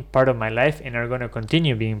scheme part of my life and are going to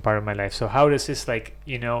continue being part of my life. So how does this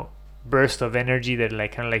burst of energy that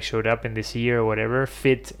like kind of like showed up in this year or whatever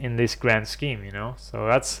fit in this grand scheme? So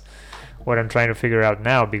that's what I'm trying to figure out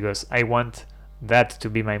now, because I want that to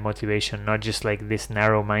be my motivation, not just like this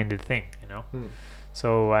narrow-minded thing,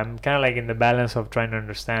 So I'm kind of like in the balance of trying to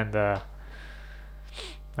understand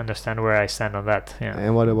where I stand on that. Yeah.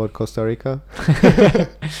 And what about Costa Rica?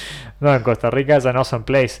 No, Costa Rica is an awesome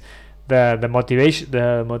place. The motivation,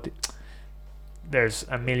 there's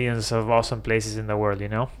millions of awesome places in the world,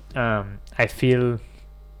 I feel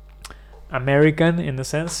American in the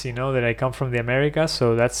sense, that I come from the Americas,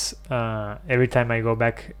 so that's every time I go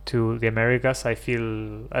back to the Americas, I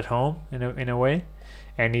feel at home in a way,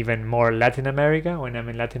 and even more Latin America. When I'm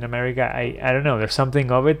in Latin America, I don't know, there's something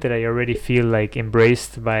of it that I already feel like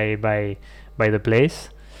embraced by the place.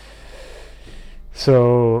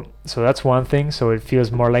 So that's one thing. So it feels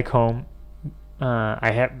more like home.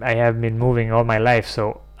 I have been moving all my life,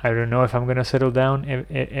 so I don't know if I'm gonna settle down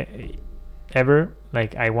ever.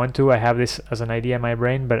 Like I want to. I have this as an idea in my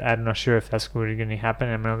brain, but I'm not sure if that's really going to happen.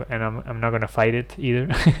 I'm not going to fight it either,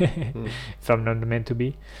 if I'm not meant to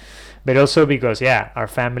be. But also because our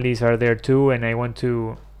families are there too, and I want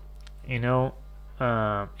to,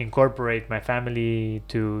 incorporate my family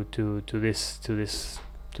to this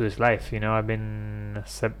life. I've been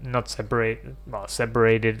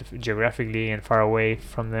separated geographically and far away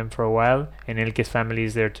from them for a while, and Elke's family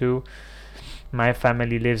is there too. My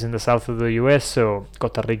family lives in the south of the U.S., so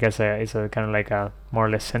Costa Rica is a kind of like a more or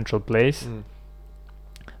less central place.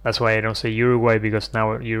 That's why I don't say Uruguay, because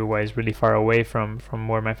now Uruguay is really far away from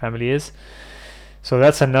where my family is. So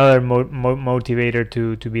that's another motivator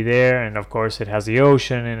to be there. And of course, it has the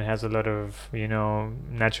ocean and it has a lot of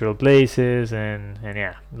natural places and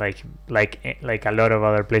like a lot of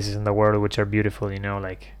other places in the world which are beautiful.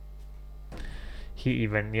 Like.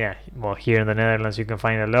 Here in the Netherlands you can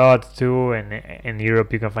find a lot too, and in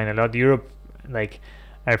Europe you can find a lot. Europe, like,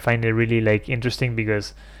 I find it really like interesting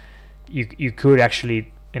because you could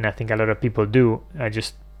actually, and I think a lot of people do. I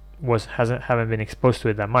just haven't been exposed to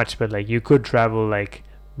it that much, but like you could travel like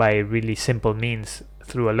by really simple means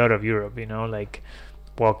through a lot of Europe. Like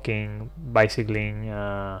walking, bicycling,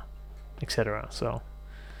 etc. So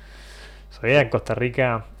Costa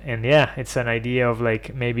Rica, and it's an idea of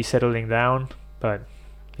like maybe settling down. But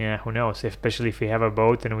yeah, who knows? Especially if we have a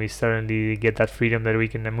boat and we suddenly get that freedom that we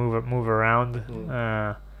can move around.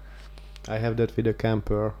 I have that with a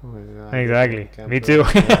camper. Exactly. Me too.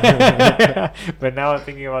 But now I'm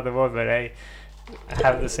thinking about the boat, but I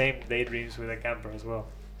have the same daydreams with a camper as well.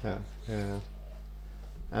 Yeah.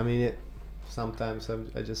 I mean, sometimes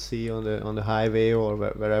I just see on the highway or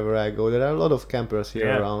wherever I go, there are a lot of campers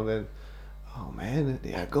here around, and oh man,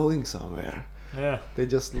 they are going somewhere. Yeah. They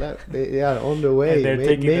just left. They are on the way.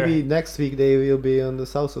 Maybe next week they will be on the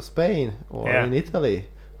south of Spain or in Italy.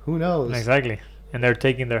 Who knows? Exactly. And they're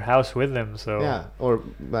taking their house with them. So yeah. Or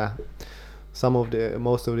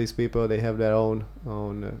most of these people, they have their own.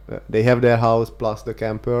 They have their house plus the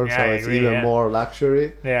camper, so it's even more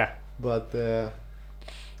luxury. Yeah. But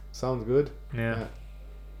sounds good. Yeah.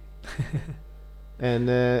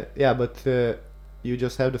 And but. You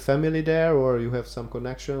just have the family there, or you have some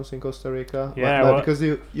connections in Costa Rica? Yeah, because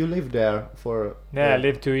you lived there for... I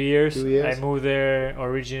lived 2 years. 2 years. I moved there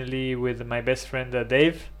originally with my best friend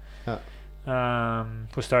Dave,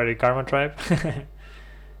 who started Karma Tribe.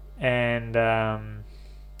 and I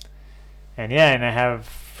have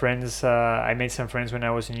friends. I made some friends when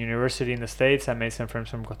I was in university in the States. I made some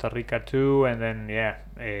friends from Costa Rica too, and then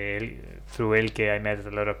through Elke I met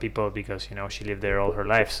a lot of people because she lived there all her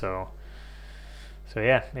life. So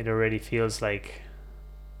yeah, it already feels like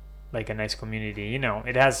a nice community.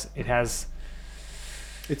 It has.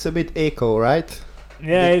 It's a bit eco, right?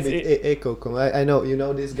 Yeah, it's eco. I know. You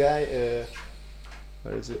know this guy.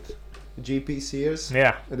 Where is it? GP Sears.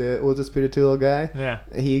 Yeah. The ultra spiritual guy. Yeah.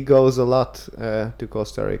 He goes a lot to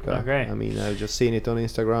Costa Rica. Okay. I mean, I've just seen it on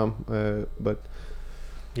Instagram, but.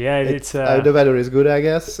 Yeah, it's the weather is good, I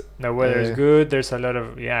guess. The weather is good. There's a lot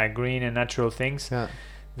of green and natural things. Yeah.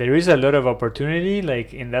 There is a lot of opportunity,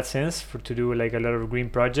 like in that sense, to do like a lot of green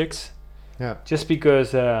projects. Yeah. Just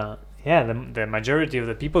because, the majority of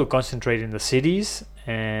the people concentrate in the cities,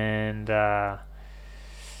 and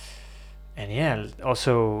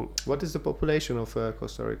also. What is the population of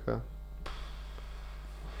Costa Rica? I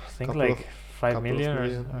think like 5 million or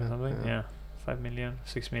something. Yeah, 5 million,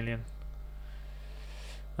 6 million.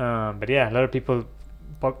 But yeah, a lot of people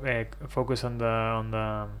focus on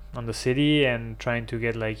the city and trying to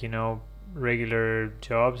get regular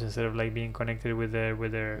jobs instead of being connected with their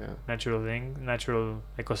natural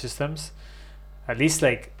ecosystems. At least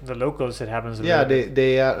the locals, it happens.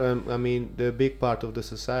 They are. I mean, the big part of the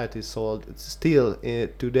society is sold. It's still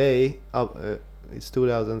today. It's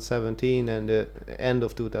 2017, and the end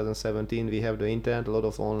of 2017, we have the internet, a lot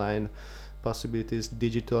of online possibilities,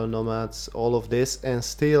 digital nomads, all of this, and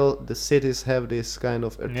still the cities have this kind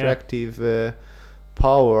of attractive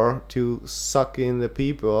power to suck in the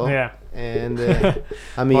people. Yeah. And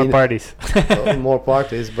I mean, more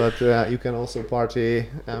parties, but you can also party.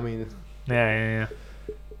 I mean. Yeah.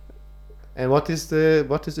 And what is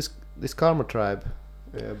this Karma Tribe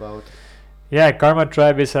about? Yeah, Karma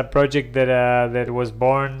Tribe is a project that was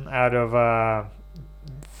born out of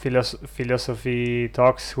philosophy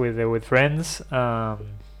talks with friends,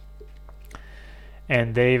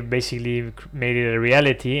 and they've basically made it a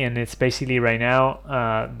reality. And it's basically right now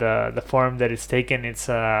the form that it's taken. It's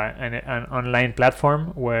an online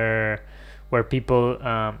platform where people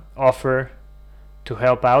offer to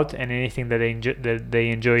help out and anything that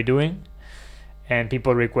they enjoy doing, and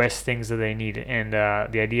people request things that they need. And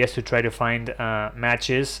the idea is to try to find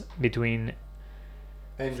matches between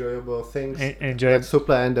enjoyable things, like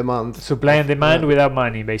supply and demand without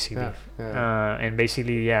money, basically. And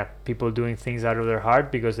basically, people doing things out of their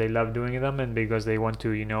heart because they love doing them and because they want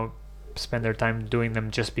to spend their time doing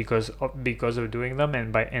them just because of doing them,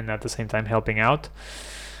 and at the same time helping out.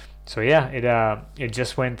 So it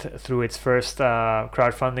just went through its first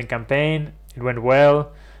crowdfunding campaign. It went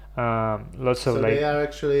well. So they are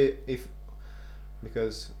actually,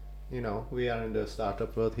 because we are in the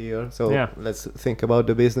startup world here, so let's think about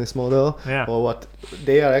the business model. Or what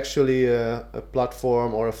they are actually a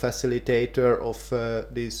platform or a facilitator of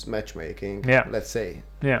this matchmaking. Let's say.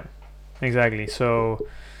 Yeah, exactly. So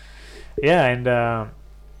and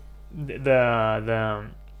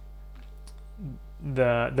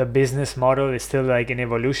the business model is still in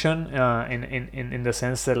evolution, in the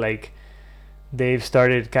sense that they've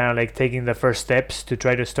started kind of taking the first steps to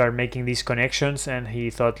try to start making these connections, and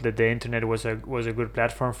he thought that the internet was a good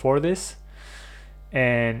platform for this,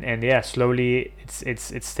 and slowly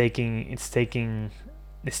it's taking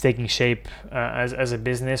shape as a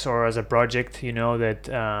business or as a project,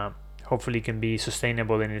 that hopefully can be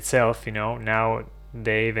sustainable in itself. Now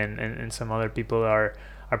Dave and some other people are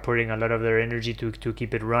putting a lot of their energy to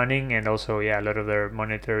keep it running, and also a lot of their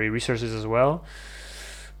monetary resources as well.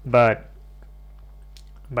 But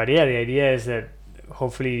But yeah, the idea is that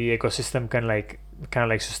hopefully the ecosystem can like kind of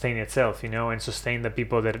like sustain itself, you know, and sustain the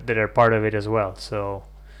people that are part of it as well. So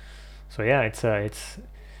yeah,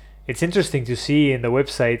 it's interesting to see in the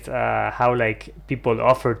website how like people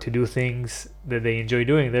offer to do things that they enjoy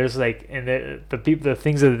doing. There's like, and the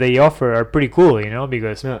things that they offer are pretty cool, you know,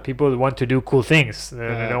 because people want to do cool things.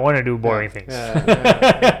 They don't want to do boring things.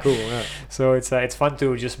 Cool. Yeah. So it's fun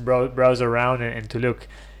to just browse around and to look.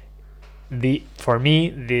 For me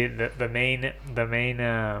the main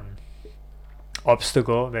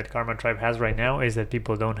obstacle that Karma Tribe has right now is that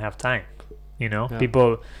people don't have time. You know,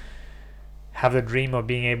 people have the dream of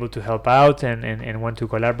being able to help out and want to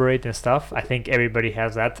collaborate and stuff. I think everybody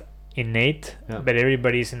has that innate, but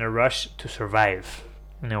everybody's in a rush to survive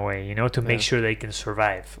in a way, you know, to make sure they can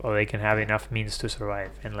survive or they can have enough means to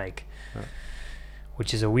survive, and like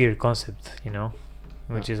which is a weird concept, you know,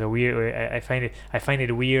 which is a weird. I find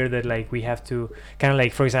it weird that like we have to kind of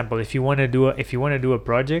like, for example, if you want to do a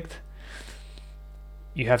project,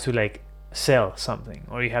 you have to like sell something,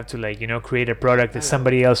 or you have to like, you know, create a product that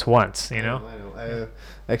somebody else wants, you know. I know.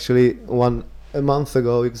 Actually, a month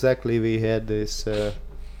ago exactly, we had this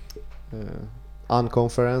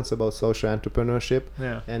conference about social entrepreneurship,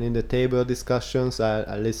 and in the table discussions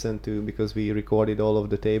I listened to, because we recorded all of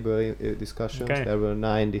the table discussions. There were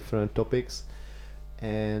 9 different topics,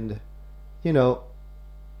 and you know,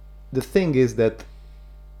 the thing is that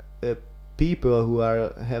people who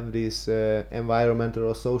have these environmental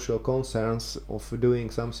or social concerns of doing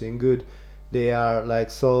something good, they are like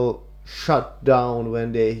so shut down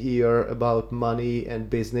when they hear about money and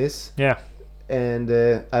business. And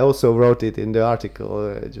I also wrote it in the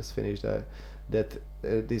article, I just finished that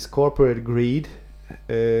this corporate greed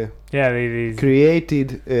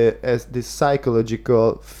created as this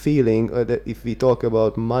psychological feeling that if we talk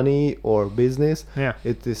about money or business,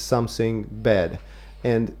 it is something bad.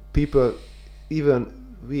 And people, even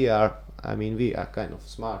we are kind of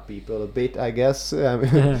smart people a bit, I guess,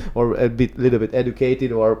 or little bit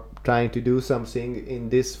educated, or trying to do something in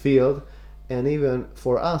this field. And even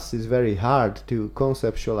for us, it's very hard to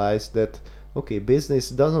conceptualize that, okay, business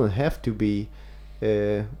doesn't have to be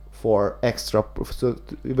for extra. So,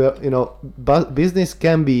 you know, but business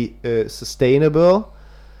can be sustainable,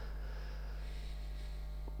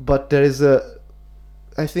 but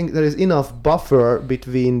I think there is enough buffer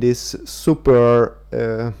between this super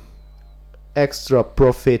extra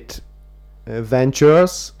profit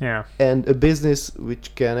ventures and a business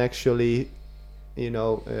which can actually, you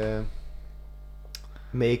know,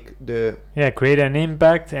 make the create an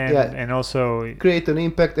impact and also create an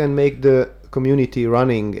impact and make the community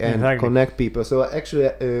running and connect people. So actually,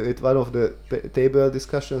 at one of the table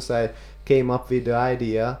discussions, I came up with the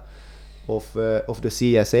idea of the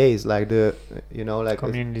CSAs, like the, you know, like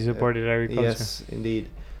community supported agriculture. Yes, indeed,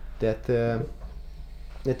 that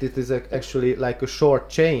it is actually like a short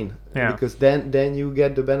chain, because then you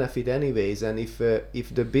get the benefit anyways. And if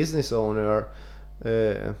the business owner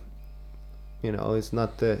you know, is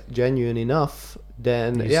not genuine enough,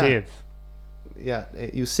 then you see it.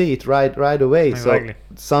 You see it right away. Exactly.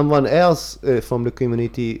 So someone else from the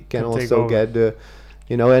community can also get the,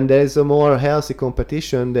 you know, and there's a more healthy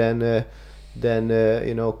competition than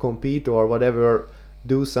you know, compete or whatever,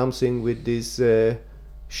 do something with these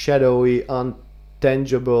shadowy,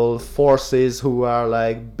 untangible forces who are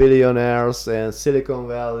like billionaires and Silicon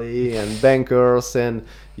Valley and bankers, and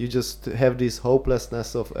you just have this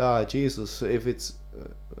hopelessness of Jesus, if it's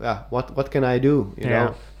what can I do, you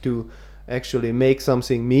know, to actually make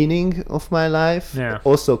something meaning of my life,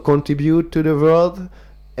 also contribute to the world,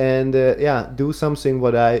 and do something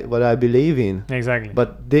what I believe in. Exactly.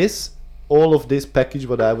 But all of this package,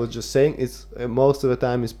 what I was just saying, is most of the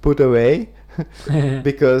time is put away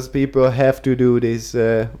because people have to do this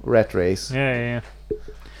rat race. I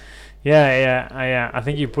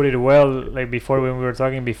think you put it well, like before when we were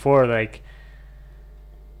talking before, like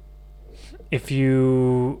if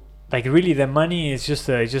you like, really the money is just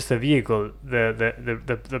a vehicle.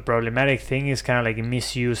 The problematic thing is kind of like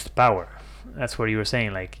misused power. That's what you were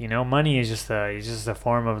saying, like, you know, money is just a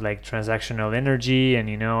form of like transactional energy, and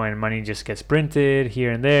you know, and money just gets printed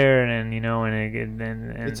here and there, and you know, and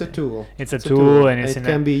it's a tool. It's a tool, and it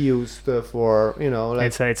can be used for, you know,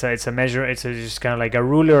 like it's a measure. It's just kind of like a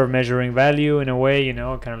ruler of measuring value in a way, you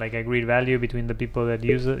know, kind of like agreed value between the people that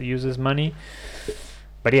uses money.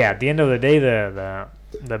 But yeah, at the end of the day, the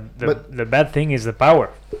bad thing is the power.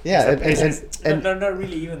 And not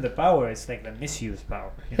really even the power, it's like the misused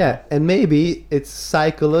power, you know? And maybe it's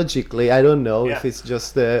psychologically, I don't know if it's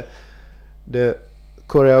just the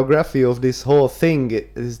choreography of this whole thing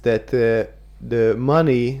is that the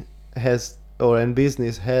money has or in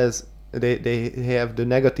business has they have the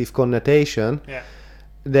negative connotation, Yeah.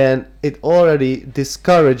 then it already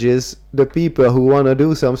discourages the people who want to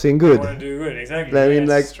do something good. Want to do good, exactly. I Yeah, mean, it's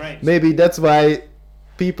like, strange. maybe that's why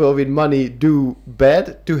people with money do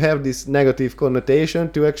bad, to have this negative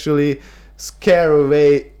connotation, to actually scare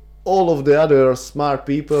away all of the other smart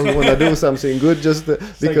people who want to do something good, just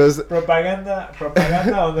because like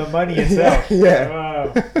propaganda on the money itself. Yeah.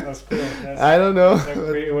 Wow, that's cool. That's, I don't know. that's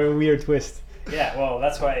a weird twist. Yeah, well,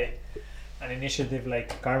 that's why an initiative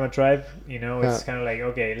like Karma Tribe, you know, it's Yeah. kind of like,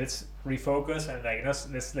 okay, let's refocus and like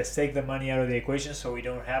let's take the money out of the equation so we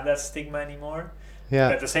don't have that stigma anymore. But Yeah,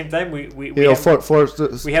 at the same time, we you know,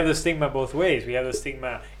 we have the stigma both ways. We have the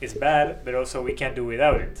stigma it's bad, but also we can't do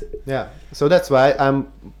without it. yeah. So that's why I'm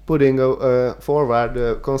putting forward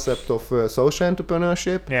the concept of social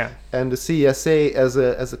entrepreneurship Yeah. and the CSA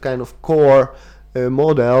as a kind of core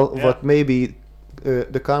model. Yeah. What maybe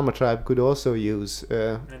the Karma Tribe could also use.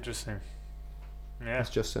 Interesting. Yeah.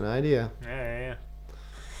 It's just an idea. Yeah.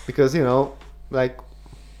 Because, you know, like,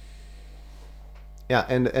 yeah,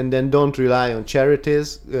 and then don't rely on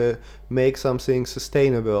charities, make something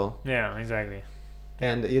sustainable. Yeah, exactly.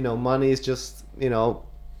 And, you know, money is just, you know,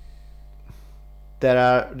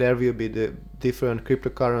 there will be the different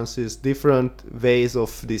cryptocurrencies, different ways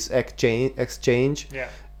of this exchange. Yeah.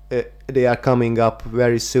 They are coming up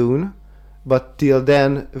very soon, but till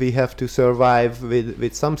then we have to survive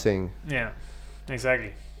with something. Yeah.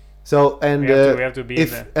 Exactly. So, and we have to be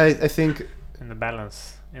if I think in the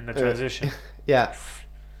balance, in the transition. yeah,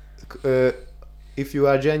 if you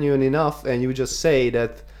are genuine enough and you just say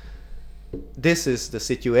that this is the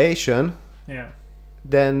situation, Yeah.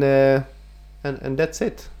 then and that's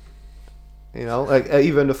it. You know, like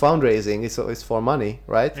even the fundraising is for money,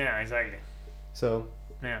 right? Yeah, exactly. So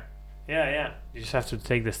Yeah. You just have to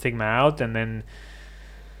take the stigma out and then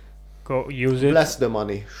go use it. bless the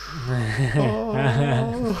money.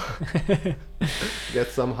 Oh. Get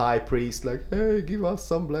some high priest like, hey, give us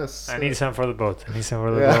some bless. I need some for the boat.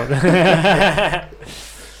 Yeah. boat.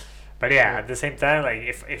 But yeah, at the same time, like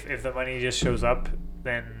if the money just shows up,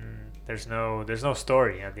 then there's no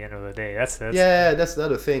story at the end of the day. That's Yeah, that's the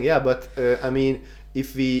other thing. Yeah, but I mean,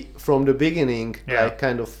 if we from the beginning Yeah. like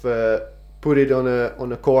kind of put it on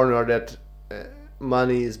a corner that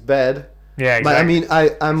money is bad. Yeah, exactly. But I mean,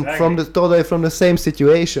 I'm Exactly. totally from the same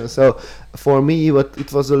situation. So for me,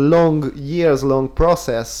 it was a years long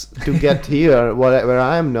process to get here, where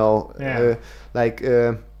I am now. Yeah.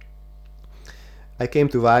 I came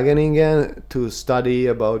to Wageningen to study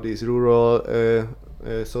about this rural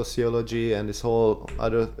sociology and this whole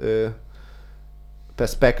other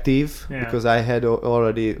perspective, Yeah. because I had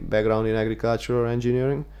already background in agricultural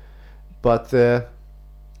engineering, but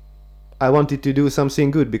I wanted to do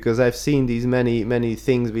something good because I've seen these many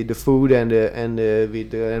things with the food and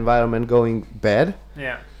with the environment going bad.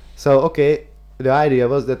 Yeah. So okay, the idea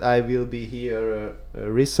was that I will be here a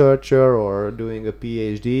researcher or doing a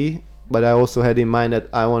PhD, but I also had in mind that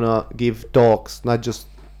I wanna give talks, not just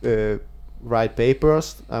write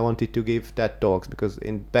papers. I wanted to give TED talks because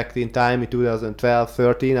back in time in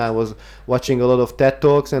 2012-13 I was watching a lot of TED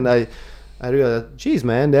talks and I realized, geez,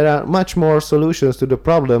 man, there are much more solutions to the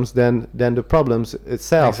problems than the problems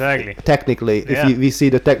itself. Exactly. Technically, Yeah. if we see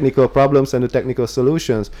the technical problems and the technical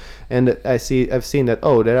solutions, and I've seen that,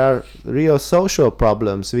 oh, there are real social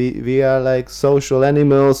problems. We are like social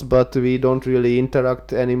animals, but we don't really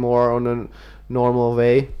interact anymore on a normal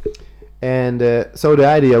way. And so the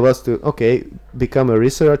idea was to become a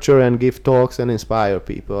researcher and give talks and inspire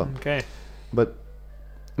people. Okay. But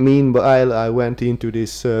meanwhile, I went into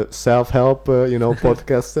this self-help,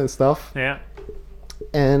 podcasts and stuff, Yeah.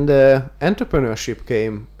 and entrepreneurship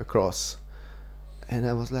came across, and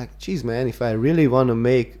I was like, geez, man, if I really want to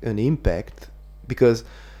make an impact, because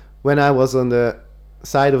when I was on the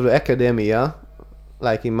side of the academia,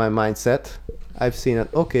 like in my mindset, I've seen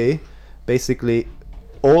that, basically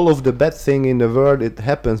all of the bad thing in the world, it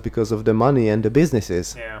happens because of the money and the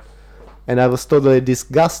businesses. Yeah. And I was totally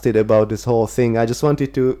disgusted about this whole thing. I just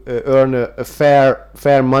wanted to earn a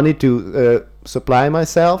fair money to supply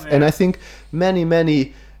myself. Yeah. And I think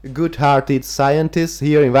many good-hearted scientists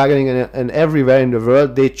here in Wageningen and everywhere in the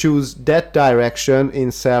world, they choose that direction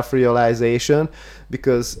in self-realization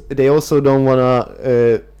because they also don't want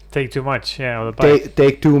to Take too much. Yeah. Of the pie.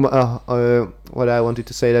 take too much. What I wanted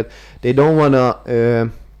to say, that they don't want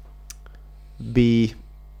to be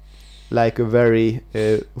like a very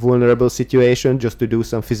vulnerable situation just to do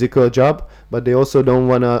some physical job, but they also don't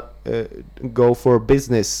want to go for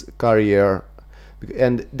business career,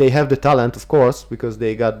 and they have the talent, of course, because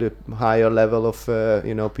they got the higher level of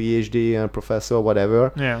PhD and professor,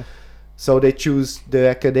 whatever. Yeah. So they choose the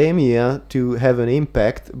academia to have an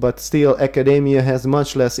impact, but still academia has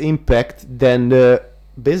much less impact than the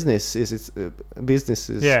businesses.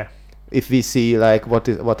 Yeah. If we see like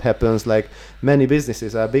what happens, like many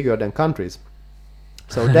businesses are bigger than countries.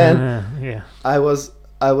 So then yeah. I was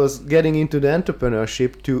getting into the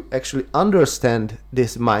entrepreneurship to actually understand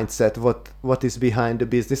this mindset, what is behind the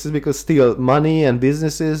businesses, because still money and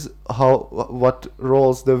businesses, what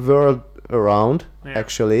rolls the world around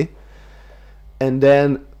actually. And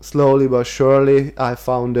then slowly but surely I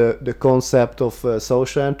found the concept of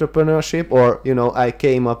social entrepreneurship, or I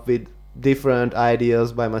came up with different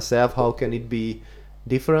ideas by myself, how can it be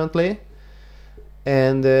differently.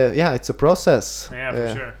 And it's a process.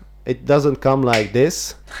 For sure. It doesn't come like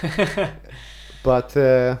this, but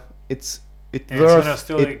it's worth gonna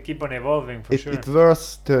still keep on evolving for sure. It's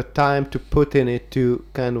worth the time to put in it to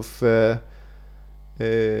kind of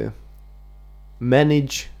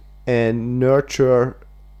manage and nurture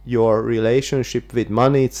your relationship with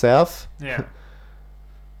money itself. Yeah.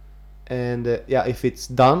 And if it's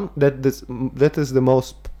done, that is the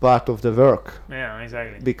most part of the work. Yeah,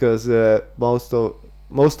 exactly. Because most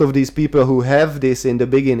of these people who have this in the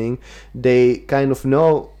beginning, they kind of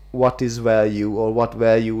know what is value or what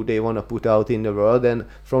value they want to put out in the world, and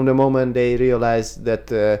from the moment they realize that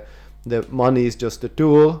the money is just a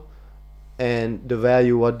tool, and the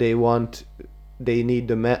value what they want, they need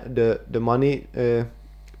the money to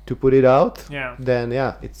put it out. Yeah. Then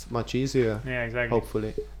it's much easier. Yeah, exactly.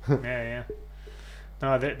 Hopefully. Yeah.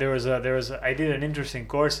 No, there was I did an interesting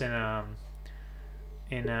course in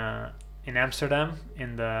Amsterdam,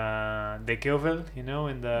 in the De Keuvil, in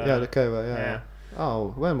the De Keuvil, yeah.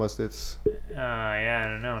 Oh, when was this? I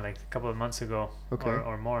don't know, like a couple of months ago. Okay.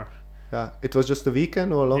 Or more. Yeah, it was just a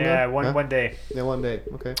weekend or longer. Yeah, one day. Yeah, 1 day.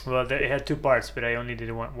 Okay. Well, it had 2 parts, but I only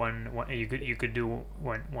did one. You could do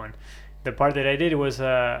one. The part that I did was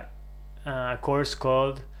a course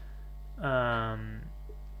called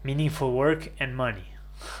Meaningful Work and Money.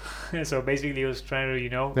 So basically, it was trying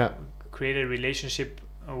to create a relationship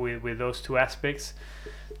with those 2 aspects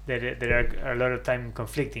that are a lot of time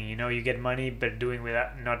conflicting. You get money but doing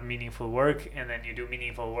without not meaningful work, and then you do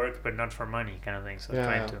meaningful work but not for money, kind of thing. So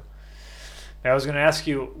to. I was gonna ask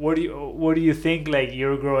you, what do you think, like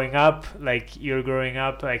your growing up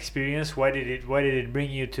experience? Why did it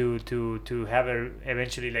bring you to have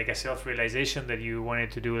eventually like a self-realization that you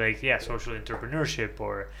wanted to do social entrepreneurship,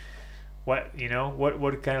 or what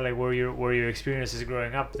kind of like were your experiences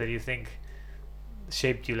growing up that you think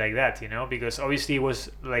shaped you like that? Because obviously it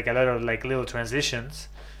was like a lot of like little transitions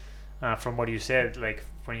from what you said, like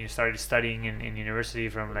when you started studying in university,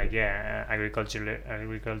 from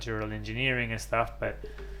agricultural engineering and stuff. But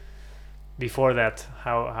before that,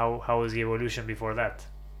 how was the evolution before that?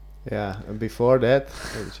 Yeah, and before that,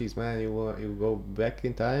 jeez man, you go back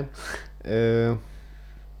in time.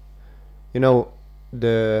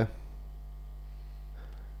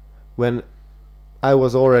 When I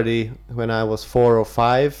was 4 or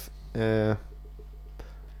 5,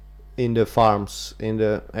 in the farms, in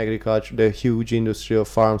the agriculture, the huge industry of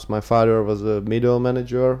farms. My father was a middle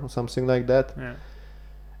manager or something like that. Yeah.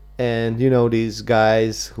 And these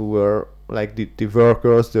guys who were like the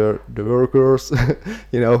workers, the workers,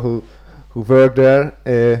 who work there,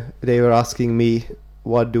 they were asking me,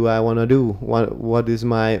 what do I want to do? What is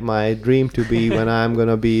my dream to be when I'm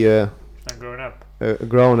gonna be a grown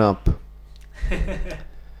up?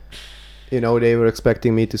 They were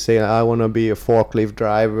expecting me to say I want to be a forklift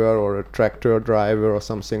driver or a tractor driver or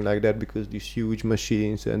something like that, because these huge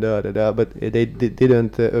machines and but they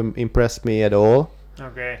didn't impress me at all.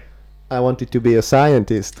 Okay. I wanted to be a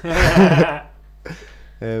scientist.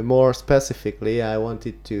 More specifically, I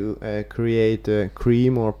wanted to create a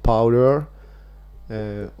cream or powder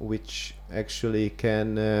which actually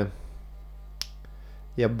can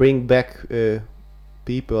bring back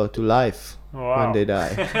people to life. Wow. When they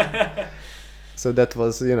die. So that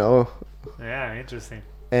was, Yeah, interesting.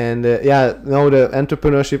 And the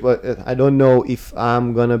entrepreneurship, I don't know if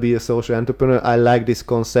I'm gonna be a social entrepreneur. I like this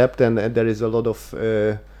concept, and there is a lot of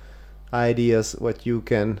ideas what you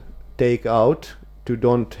can take out to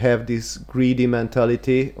don't have this greedy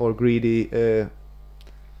mentality or greedy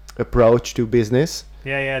approach to business.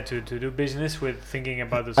 To do business with thinking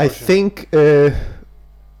about the social. I think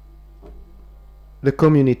the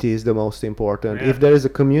community is the most important. If there is a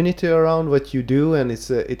community around what you do, and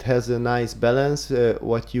it has a nice balance,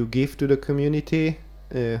 what you give to the community,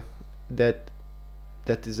 that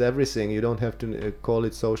that is everything. You don't have to call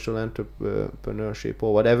it social entrepreneurship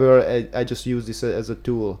or whatever. I just use this as a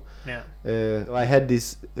tool. Yeah. I had this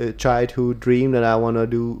childhood dream that I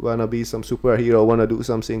wanna be some superhero, wanna do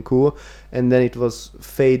something cool, and then it was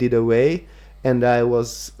faded away, and I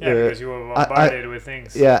was Because you were bombarded with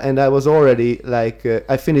things. yeah, and I was already like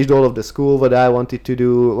I finished all of the school what I wanted to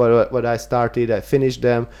do, what I started. I finished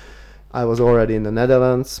them. I was already in the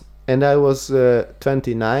Netherlands, and I was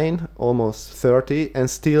 29, almost 30, and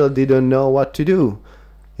still didn't know what to do.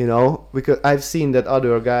 You know, because I've seen that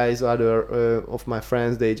other guys, other of my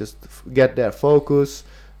friends, they just get their focus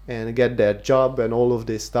and get their job and all of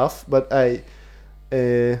this stuff. But I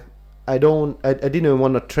didn't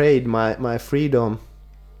want to trade my freedom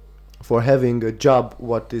for having a job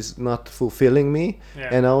what is not fulfilling me,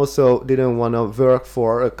 and I also didn't want to work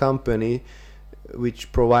for a company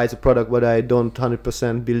which provides a product what I don't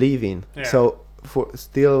 100% believe in. Yeah. So for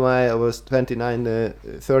still, when I was 29,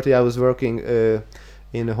 30, I was working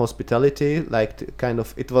in hospitality, like kind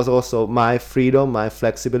of, it was also my freedom, my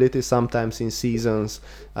flexibility. Sometimes in seasons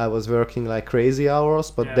I was working like crazy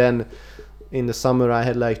hours, but then in the summer I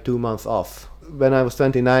had like 2 months off. When I was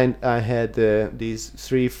 29, I had these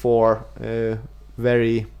 3-4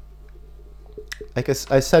 very, I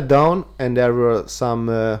guess I sat down and there were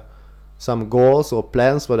some goals or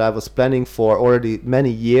plans what I was planning for already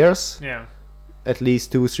many years, at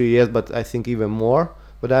least 2-3 years, but I think even more.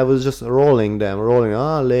 But I was just rolling later.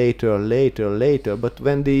 But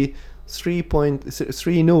when the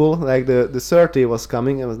 3.3 like the 30 was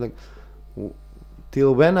coming, I was like,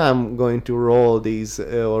 till when I'm going to roll these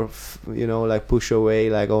like push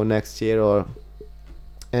away, like next year or.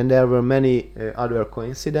 And there were many other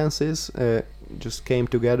coincidences just came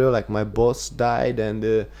together. Like my boss died, and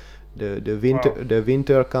the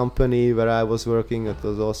winter company where I was working, it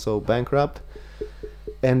was also bankrupt.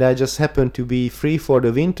 And I just happened to be free for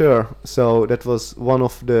the winter, so that was one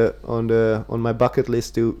of the on my bucket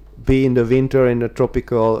list, to be in the winter in a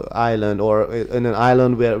tropical island, or in an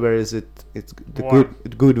island where it's the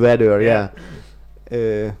good weather,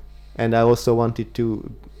 and I also wanted to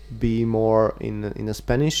be more in a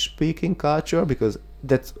Spanish speaking culture, because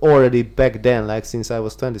that's already back then, like since I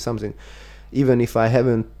was 20 something, even if I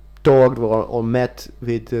haven't talked or met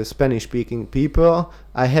with Spanish speaking people,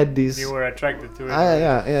 I had this. You were attracted to it.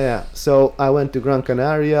 Yeah. So I went to Gran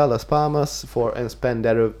Canaria, Las Palmas and spent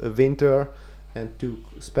there a winter and took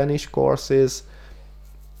Spanish courses,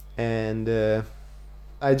 and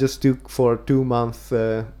I just took for 2 months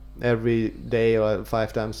every day or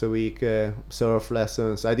 5 times a week surf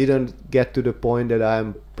lessons. I didn't get to the point that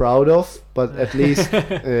I'm proud of, but at least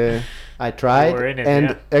I tried.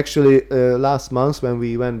 Actually last month when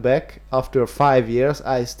we went back after 5 years,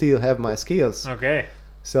 I still have my skills. Okay,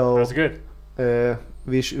 so that's good.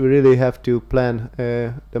 We really have to plan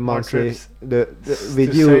the monthly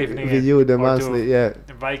with you the monthly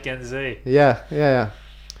Bike and Zay. Yeah.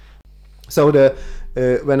 So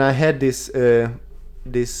when I had this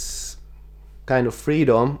kind of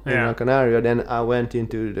freedom in Gran Canaria, then I went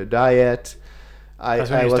into the diet. I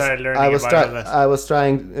was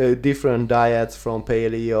trying different diets, from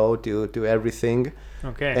paleo to everything.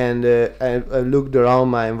 Okay. And I looked around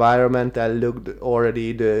my environment. I looked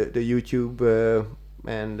already the YouTube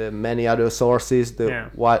and many other sources.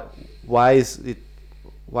 Why is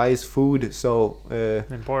food so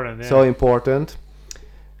important? So important.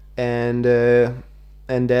 And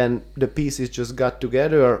then the pieces just got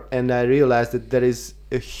together, and I realized that there is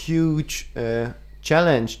a huge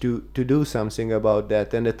challenge to do something about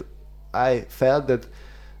that, and that I felt that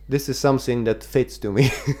this is something that fits to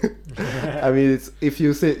me. I mean, it's, if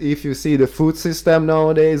you see the food system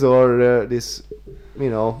nowadays, or this,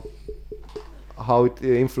 how it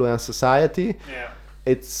influences society,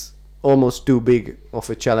 it's almost too big of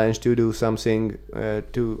a challenge to do something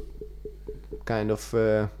to kind of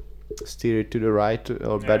steer it to the right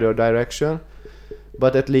or better direction,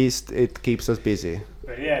 but at least it keeps us busy.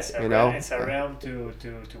 But yes, it's a realm to work.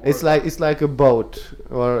 It's like a boat,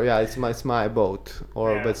 or it's my boat,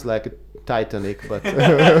 or but it's like a Titanic, but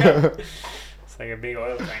it's like a big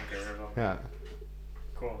oil tanker or something. Yeah.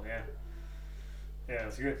 Cool. Yeah,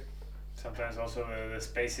 that's good. Sometimes also the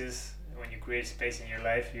spaces, when you create space in your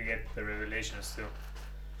life, you get the revelations too.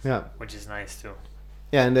 Yeah. Which is nice too.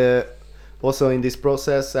 Yeah, and also in this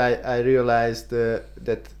process, I realized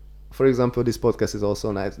that, for example, this podcast is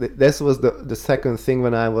also nice. This was the second thing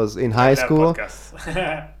when I was in high school.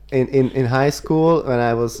 in high school, when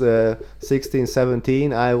I was 16,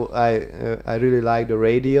 17, I really liked the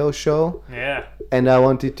radio show. Yeah. and I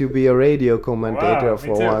wanted to be a radio commentator Wow, me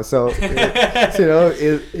for too. one. So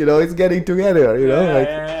it's getting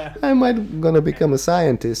together. I might gonna become a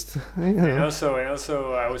scientist. And also,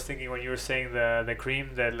 I was thinking when you were saying the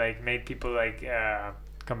cream that like made people like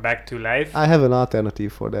come back to life. I have an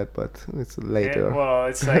alternative for that, but it's later. Yeah, well,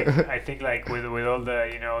 it's like I think like with all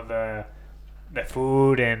the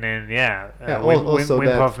food and also Wim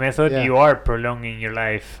that, Hof method, yeah. you are prolonging your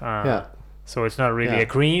life. Yeah. So it's not really Yeah. a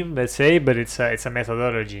cream, let's say, but it's a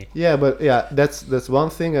methodology. Yeah, but that's one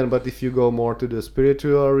thing. But if you go more to the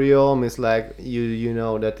spiritual realm, it's like you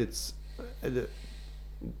know that it's the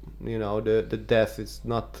death is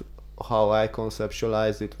not how I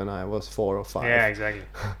conceptualized it when I was 4 or 5. Yeah, exactly.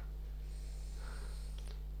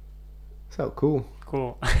 So cool.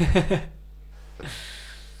 Cool.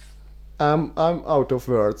 I'm out of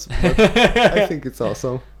words, but I think it's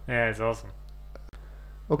awesome. Yeah, it's awesome.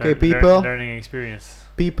 Okay, people. Learning experience.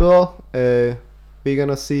 We're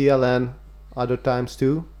gonna see Alan other times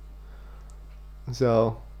too.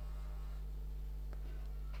 So,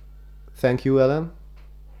 thank you, Alan.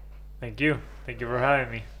 Thank you for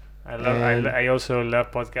having me. I also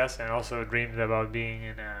love podcasts and also dreamed about being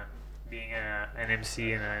an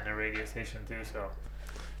MC in a radio station too. So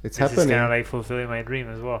It's this is happening. kind of like fulfilling my dream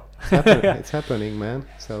as well. It's happening, man.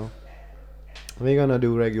 So, we're gonna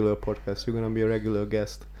do regular podcasts. You're gonna be a regular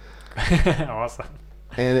guest. Awesome.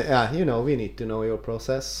 And we need to know your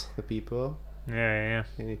process, the people. Yeah.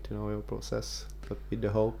 We need to know your process, but with the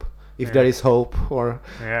hope. If Yeah. there is hope, or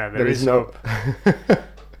Yeah, there is no. hope.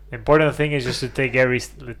 Important thing is just to take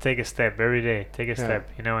a step every day. Take a step,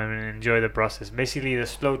 and enjoy the process. Basically, the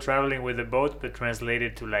slow traveling with the boat, but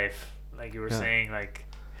translated to life, like you were saying. Like,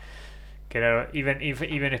 get out. Even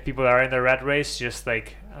if people are in the rat race, just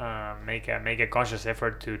like make a conscious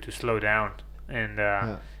effort to slow down and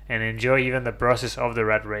enjoy even the process of the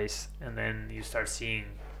rat race, and then you start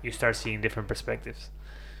seeing different perspectives.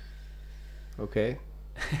 Okay.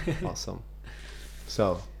 Awesome.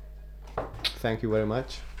 So, thank you very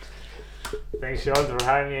much. Thanks, Charles, for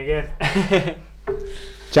having me again.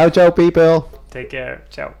 Ciao, ciao, people. Take care.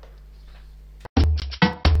 Ciao.